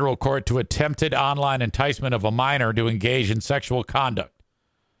in federal court to attempted online enticement of a minor to engage in sexual conduct.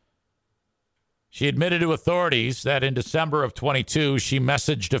 She admitted to authorities that in December of 22, she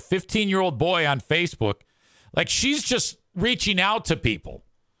messaged a 15-year-old boy on Facebook. Like she's just reaching out to people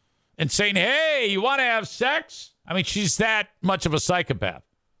and saying, hey, you want to have sex? I mean, she's that much of a psychopath.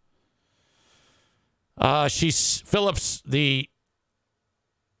 Phillips, the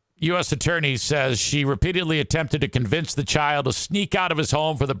U.S. attorney, says she repeatedly attempted to convince the child to sneak out of his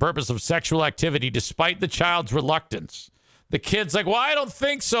home for the purpose of sexual activity despite the child's reluctance. The kid's like, well, I don't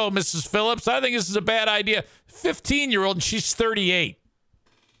think so, Mrs. Phillips. I think this is a bad idea. 15-year-old, and she's 38.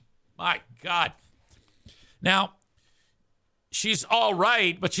 My God. Now, she's all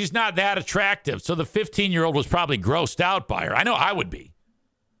right, but she's not that attractive. So the 15-year-old was probably grossed out by her. I know I would be.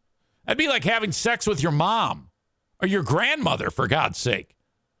 That'd be like having sex with your mom or your grandmother, for God's sake.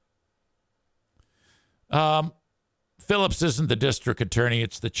 Phillips isn't the district attorney.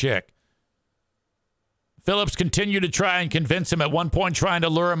 It's the chick. Phillips continued to try and convince him, at one point trying to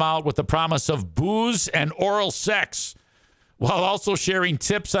lure him out with the promise of booze and oral sex, while also sharing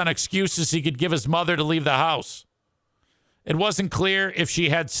tips on excuses he could give his mother to leave the house. It wasn't clear if she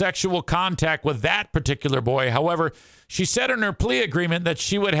had sexual contact with that particular boy. However, she said in her plea agreement that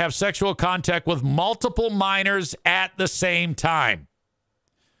she would have sexual contact with multiple minors at the same time.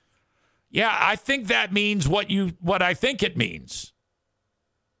 Yeah, I think that means what I think it means.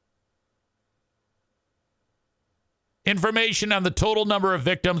 Information on the total number of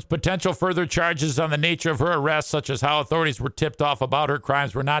victims, potential further charges on the nature of her arrest, such as how authorities were tipped off about her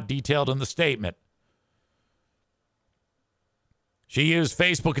crimes, were not detailed in the statement. She used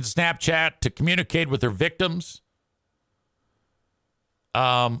Facebook and Snapchat to communicate with her victims.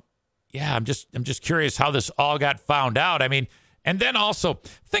 I'm just curious how this all got found out. I mean, and then also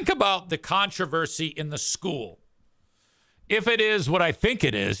think about the controversy in the school. If it is what I think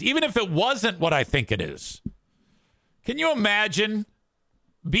it is, even if it wasn't what I think it is, can you imagine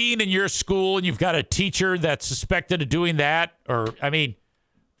being in your school and you've got a teacher that's suspected of doing that? Or, I mean,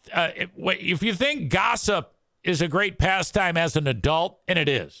 if you think gossip is a great pastime as an adult, and it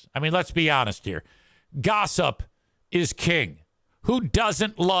is. I mean, let's be honest here. Gossip is king. Who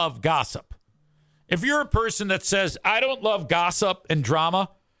doesn't love gossip? If you're a person that says, I don't love gossip and drama,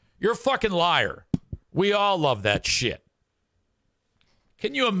 you're a fucking liar. We all love that shit.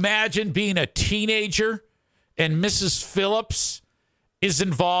 Can you imagine being a teenager and Mrs. Phillips is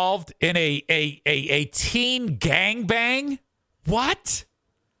involved in a teen gangbang? What?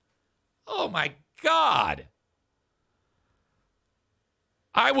 Oh, my God.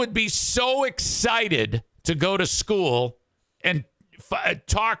 I would be so excited to go to school and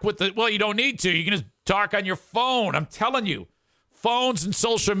talk with the, well, you don't need to. You can just talk on your phone. I'm telling you, phones and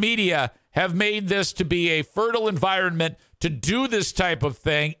social media have made this to be a fertile environment to do this type of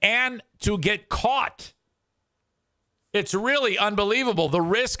thing and to get caught. It's really unbelievable. The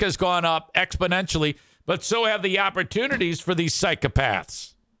risk has gone up exponentially, but so have the opportunities for these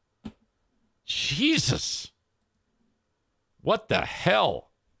psychopaths. Jesus. What the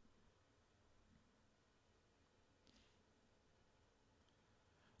hell?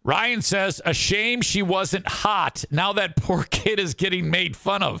 Ryan says, a shame she wasn't hot. Now that poor kid is getting made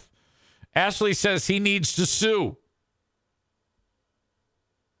fun of. Ashley says he needs to sue.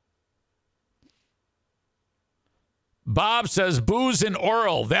 Bob says, booze and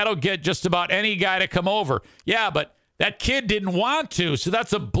oral. That'll get just about any guy to come over. Yeah, but that kid didn't want to, so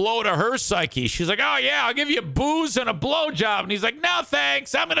that's a blow to her psyche. She's like, oh, yeah, I'll give you booze and a blowjob. And he's like, no,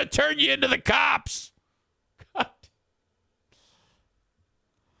 thanks. I'm going to turn you into the cops. God.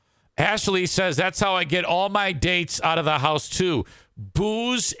 Ashley says, that's how I get all my dates out of the house, too.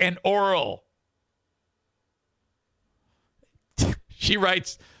 Booze and oral. She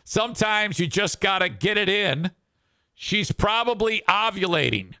writes, sometimes you just got to get it in. She's probably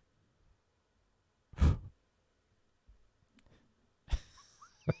ovulating.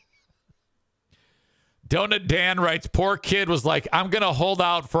 Donut Dan writes, poor kid was like, I'm going to hold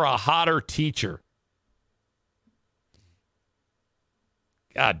out for a hotter teacher.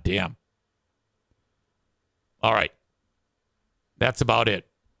 God damn. All right. That's about it.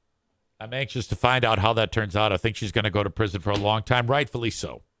 I'm anxious to find out how that turns out. I think she's going to go to prison for a long time. Rightfully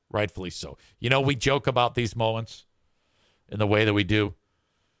so. Rightfully so. You know, we joke about these moments in the way that we do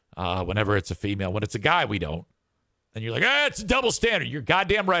whenever it's a female. When it's a guy, we don't. And you're like, it's a double standard. You're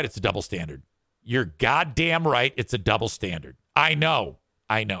goddamn right it's a double standard. You're goddamn right it's a double standard. I know.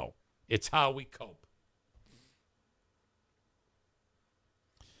 It's how we cope.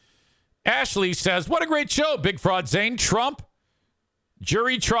 Ashley says, what a great show, Big Fraud Zane, Trump,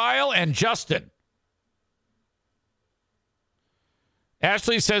 jury trial, and Justin.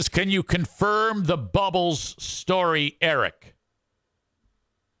 Ashley says, can you confirm the Bubbles story, Eric?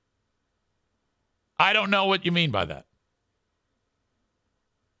 I don't know what you mean by that.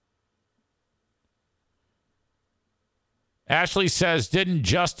 Ashley says, didn't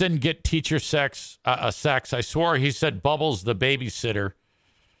Justin get teacher sex? I swore he said Bubbles the babysitter.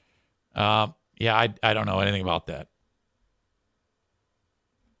 Yeah, I don't know anything about that.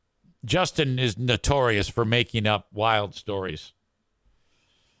 Justin is notorious for making up wild stories.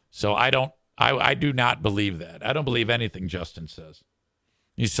 So I do not believe that. I don't believe anything Justin says.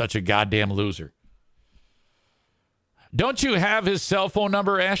 He's such a goddamn loser. Don't you have his cell phone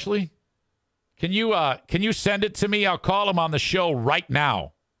number, Ashley? Can you send it to me? I'll call him on the show right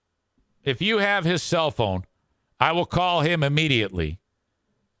now. If you have his cell phone, I will call him immediately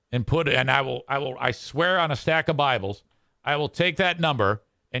and I swear on a stack of Bibles, I will take that number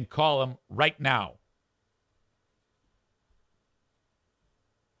and call him right now.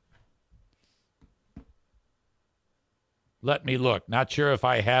 Let me look. Not sure if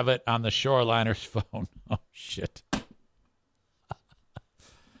I have it on the Shoreliner's phone. Oh, shit.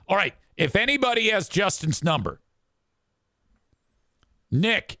 All right. If anybody has Justin's number,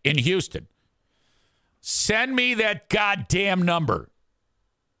 Nick in Houston, send me that goddamn number.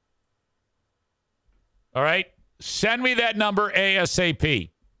 All right? Send me that number ASAP.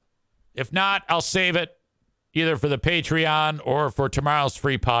 If not, I'll save it either for the Patreon or for tomorrow's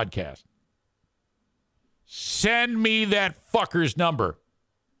free podcast. Send me that fucker's number.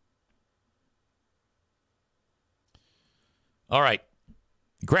 All right.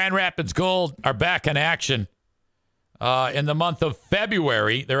 Grand Rapids Gold are back in action in the month of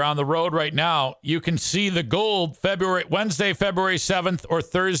February. They're on the road right now. You can see the Gold Wednesday, February 7th or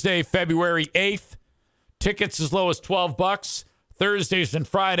Thursday, February 8th. Tickets as low as $12. Thursdays and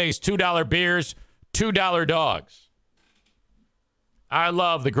Fridays, $2 beers, $2 dogs. I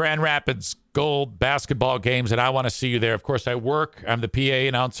love the Grand Rapids Gold basketball games, and I want to see you there. Of course, I work. I'm the PA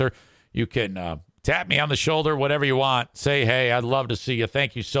announcer. You can tap me on the shoulder, whatever you want. Say, hey, I'd love to see you.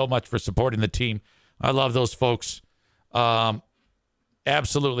 Thank you so much for supporting the team. I love those folks.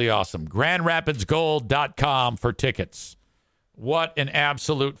 Absolutely awesome. GrandRapidsGold.com for tickets. What an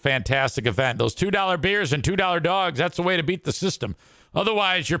absolute fantastic event. Those $2 beers and $2 dogs, that's the way to beat the system.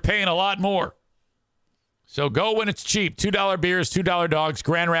 Otherwise, you're paying a lot more. So go when it's cheap. $2 beers, $2 dogs,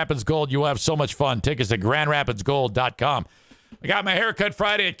 Grand Rapids Gold. You'll have so much fun. Tickets at GrandRapidsGold.com. I got my haircut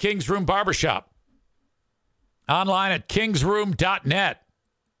Friday at King's Room Barbershop. Online at kingsroom.net.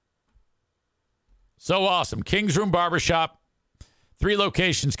 So awesome. King's Room Barbershop. 3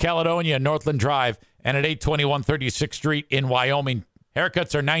 locations, Caledonia, Northland Drive, and at 821 36th Street in Wyoming.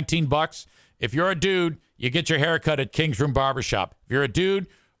 Haircuts are $19. If you're a dude, you get your haircut at King's Room Barbershop. If you're a dude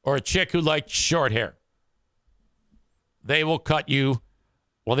or a chick who likes short hair, they will cut you.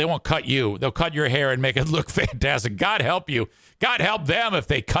 Well, they won't cut you. They'll cut your hair and make it look fantastic. God help you. God help them if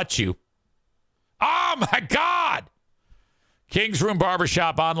they cut you. Oh, my God. King's Room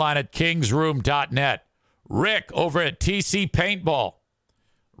Barbershop online at kingsroom.net. Rick over at TC Paintball.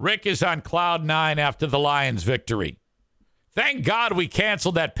 Rick is on cloud 9 after the Lions victory. Thank God we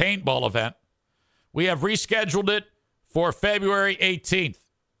canceled that paintball event. We have rescheduled it for February 18th.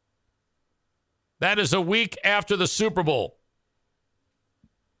 That is a week after the Super Bowl.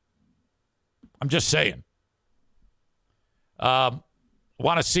 I'm just saying. Want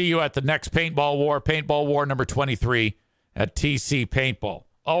to see you at the next Paintball War number 23 at TC Paintball.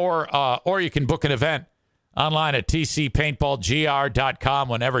 Or you can book an event online at tcpaintballgr.com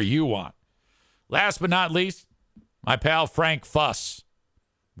whenever you want. Last but not least, my pal Frank Fuss.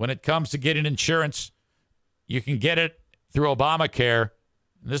 When it comes to getting insurance, you can get it through Obamacare.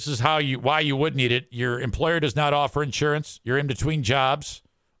 This is why you would need it. Your employer does not offer insurance. You're in between jobs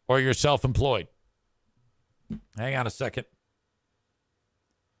or you're self-employed. Hang on a second.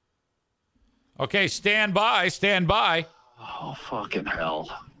 Okay, stand by. Oh, fucking hell.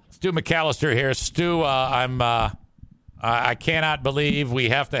 Stu McAllister here. Stu, I cannot believe we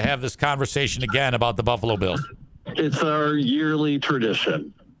have to have this conversation again about the Buffalo Bills. It's our yearly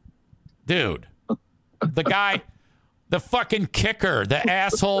tradition. Dude, the guy, the fucking kicker, the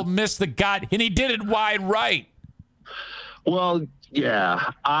asshole missed the god, and he did it wide right. Well,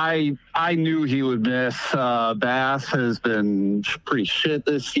 yeah, I knew he would miss. Bass has been pretty shit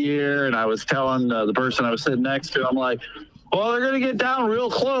this year, and I was telling the person I was sitting next to, I'm like, well, they're going to get down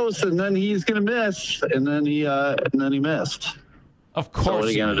real close, and then he's going to miss, and then he missed. Of course, so what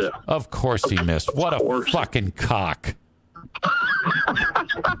are you going to do? Of course he missed. What a fucking cock.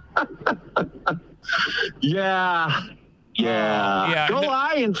 Yeah. Go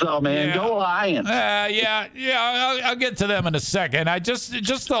Lions, though, man. Yeah. Go Lions. I'll get to them in a second. I just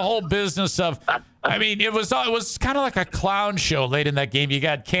the whole business of, I mean, it was kind of like a clown show late in that game. You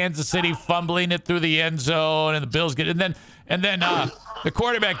got Kansas City fumbling it through the end zone, and the Bills get, and then the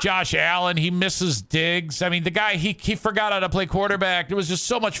quarterback Josh Allen, he misses Diggs. I mean, the guy he forgot how to play quarterback. There was just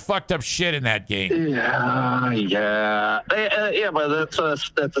so much fucked up shit in that game. Yeah, but that's a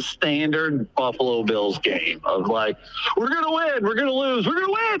standard Buffalo Bills game of like, we're gonna win, we're gonna lose, we're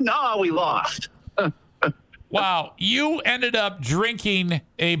gonna win. Oh, we lost. Wow, you ended up drinking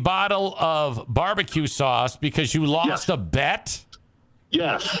a bottle of barbecue sauce because you lost a bet?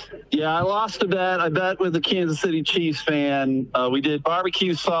 Yes. Yeah, I lost a bet. I bet with a Kansas City Chiefs fan. We did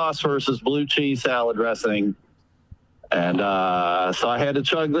barbecue sauce versus blue cheese salad dressing. And so I had to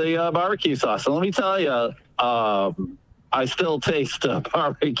chug the barbecue sauce. And let me tell you, I still taste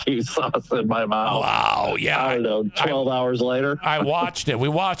barbecue sauce in my mouth. Wow, yeah. I don't know, 12 hours later. I watched it. We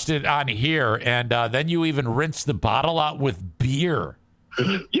watched it on here. And then you even rinsed the bottle out with beer.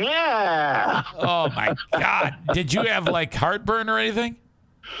 Yeah. Oh, my God. Did you have, like, heartburn or anything?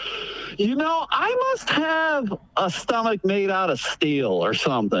 You know, I must have a stomach made out of steel or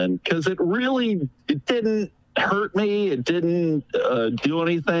something, because it didn't hurt me. It didn't do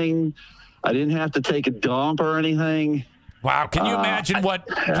anything. I didn't have to take a dump or anything. Wow. Can you imagine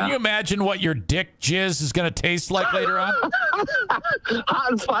what your dick jizz is going to taste like later on?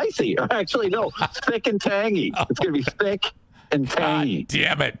 Hot and spicy. Actually, no, thick and tangy. It's going to be thick and tangy. God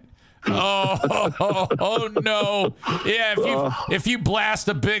damn it. Oh no. Yeah, if you blast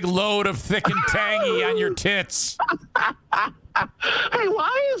a big load of thick and tangy on your tits. Hey,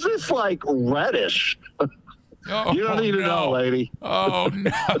 why is this like reddish? You don't need to know, lady. Oh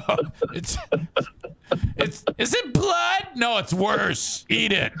no. Is it blood? No, it's worse.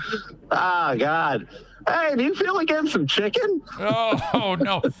 Eat it. Ah, God. Hey, do you feel like getting some chicken? Oh,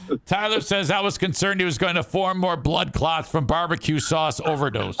 no. Tyler says I was concerned he was going to form more blood clots from barbecue sauce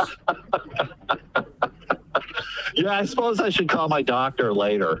overdose. Yeah, I suppose I should call my doctor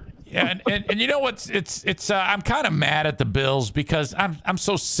later. Yeah, and you know what's I'm kind of mad at the Bills because I'm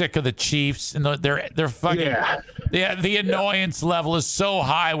so sick of the Chiefs and they're fucking the annoyance level is so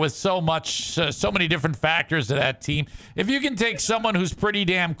high with so many different factors to that team. If you can take someone who's pretty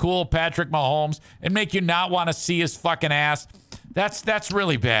damn cool, Patrick Mahomes, and make you not want to see his fucking ass, that's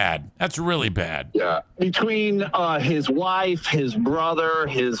really bad. That's really bad. Yeah, between his wife, his brother,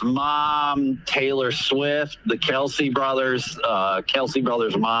 his mom, Taylor Swift, the Kelsey brothers'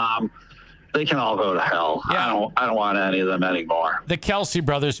 mom, they can all go to hell. Yeah. I don't want any of them anymore. The Kelsey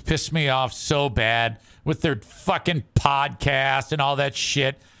brothers piss me off so bad with their fucking podcast and all that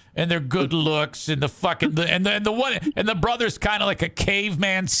shit. and their good looks and the fucking and the brother's kind of like a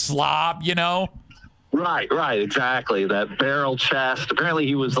caveman slob, you know? Right, exactly. That barrel chest. Apparently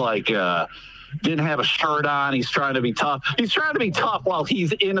he was like didn't have a shirt on. He's trying to be tough. He's trying to be tough while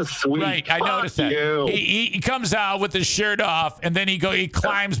he's in a suite. Right, I noticed that. He comes out with his shirt off, and then he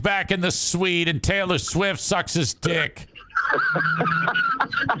climbs back in the suite, and Taylor Swift sucks his dick.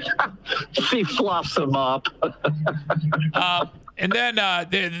 She fluffs him up. And then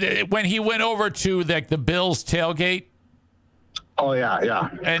when he went over to the Bills tailgate. Oh, yeah.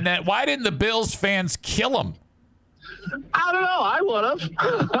 And then why didn't the Bills fans kill him? I don't know. I would have.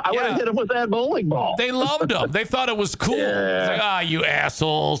 I would have hit him with that bowling ball. They loved him. They thought it was cool. Yeah. It's like, you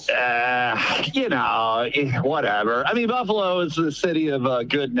assholes. Whatever. I mean, Buffalo is the city of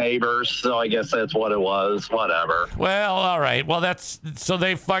good neighbors, so I guess that's what it was. Whatever. Well, all right. Well, so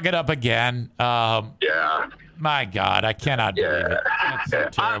they fuck it up again. Yeah. My God, I cannot believe it. That's so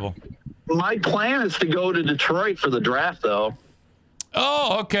terrible. My plan is to go to Detroit for the draft, though.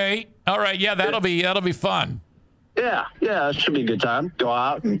 Oh, okay. All right. Yeah, that'll be fun. Yeah, it should be a good time. Go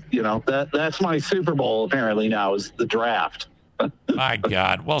out and, that's my Super Bowl apparently now is the draft. My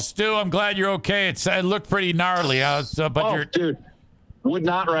God. Well, Stu, I'm glad you're okay. It looked pretty gnarly. Dude, would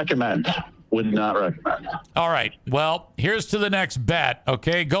not recommend. All right. Well, here's to the next bet,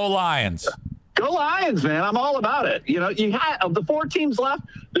 okay? Go Lions. Go Lions, man. I'm all about it. Of the 4 teams left,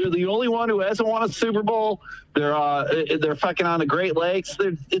 they're the only one who hasn't won a Super Bowl. They're fucking on the Great Lakes.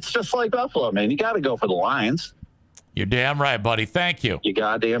 It's just like Buffalo, man. You got to go for the Lions. You're damn right, buddy. Thank you. You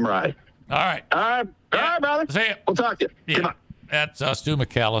goddamn right. All right. All right, brother. See ya. We'll talk to you. Yeah. Come on. That's Stu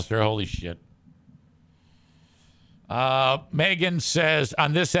McAllister. Holy shit. Megan says,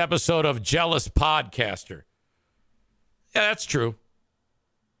 on this episode of Jealous Podcaster. Yeah, that's true.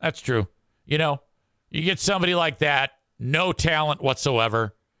 You get somebody like that, no talent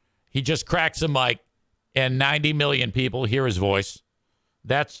whatsoever. He just cracks a mic, and 90 million people hear his voice.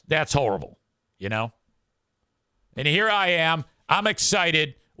 That's horrible, And here I am. I'm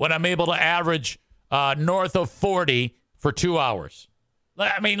excited when I'm able to average north of 40 for 2 hours.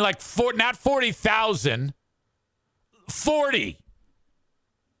 I mean, not 40,000, 40.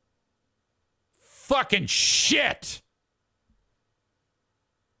 Fucking shit.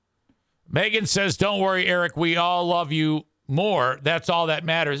 Megan says, don't worry, Eric. We all love you more. That's all that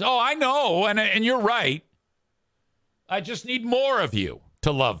matters. Oh, I know. And you're right. I just need more of you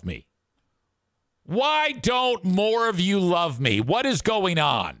to love me. Why don't more of you love me? What is going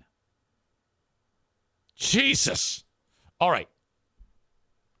on? Jesus. All right.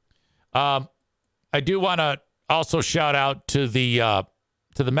 I do want to also shout out to the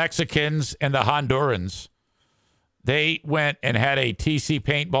Mexicans and the Hondurans. They went and had a TC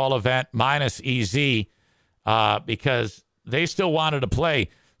paintball event minus EZ because they still wanted to play.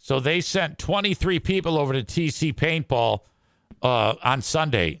 So they sent 23 people over to TC paintball on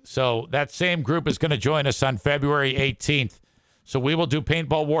Sunday. So that same group is going to join us on February 18th. So we will do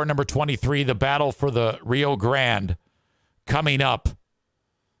Paintball War number 23, the battle for the Rio Grande, coming up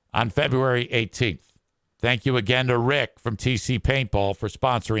on February 18th. Thank you again to Rick from TC Paintball for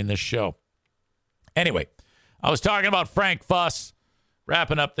sponsoring this show. Anyway, I was talking about Frank Fuss,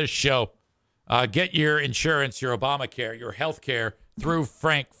 wrapping up this show. Get your insurance, your Obamacare, your health care through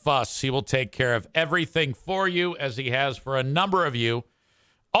Frank Fuss. He will take care of everything for you, as he has for a number of you.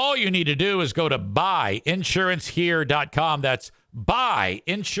 All you need to do is go to buyinsurancehere.com. That's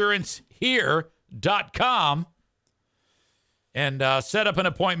buyinsurancehere.com and set up an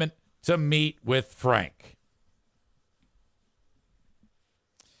appointment to meet with Frank.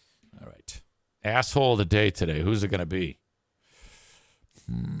 All right. Asshole of the day today. Who's it going to be?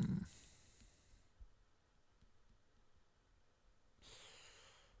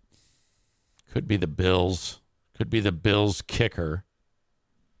 Could be the Bills. Could be the Bills kicker.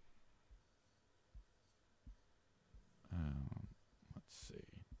 Let's see.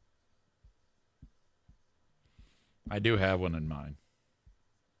 I do have one in mind.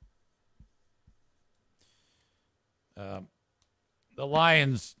 The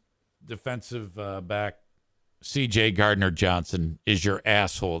Lions defensive back C.J. Gardner-Johnson is your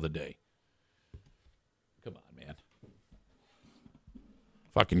asshole of the day. Come on, man.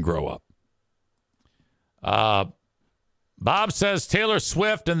 Fucking grow up. Bob says Taylor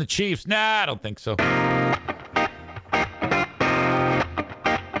Swift and the Chiefs. Nah, I don't think so.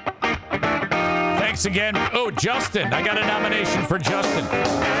 Thanks again. Oh, Justin. I got a nomination for Justin.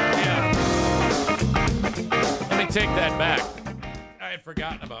 Yeah. Let me take that back. I had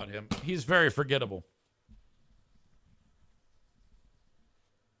forgotten about him. He's very forgettable.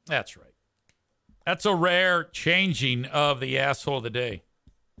 That's right. That's a rare changing of the asshole of the day.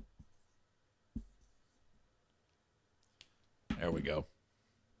 There we go.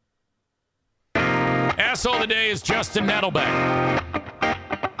 Asshole of the day is Justin Nettlebeck.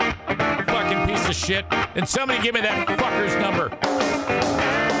 Fucking piece of shit. And somebody give me that fucker's number.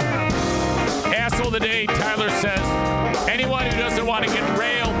 Asshole of the day, Tyler says, anyone who doesn't want to get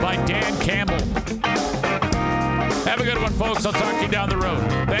railed by Dan Campbell. Have a good one, folks. I'll talk to you down the road.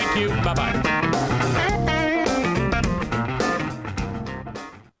 Thank you. Bye-bye.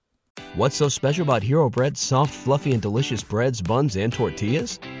 What's so special about Hero Bread's soft, fluffy, and delicious breads, buns, and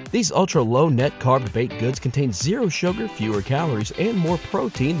tortillas? These ultra-low net-carb baked goods contain zero sugar, fewer calories, and more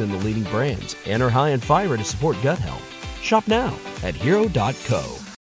protein than the leading brands, and are high in fiber to support gut health. Shop now at Hero.co.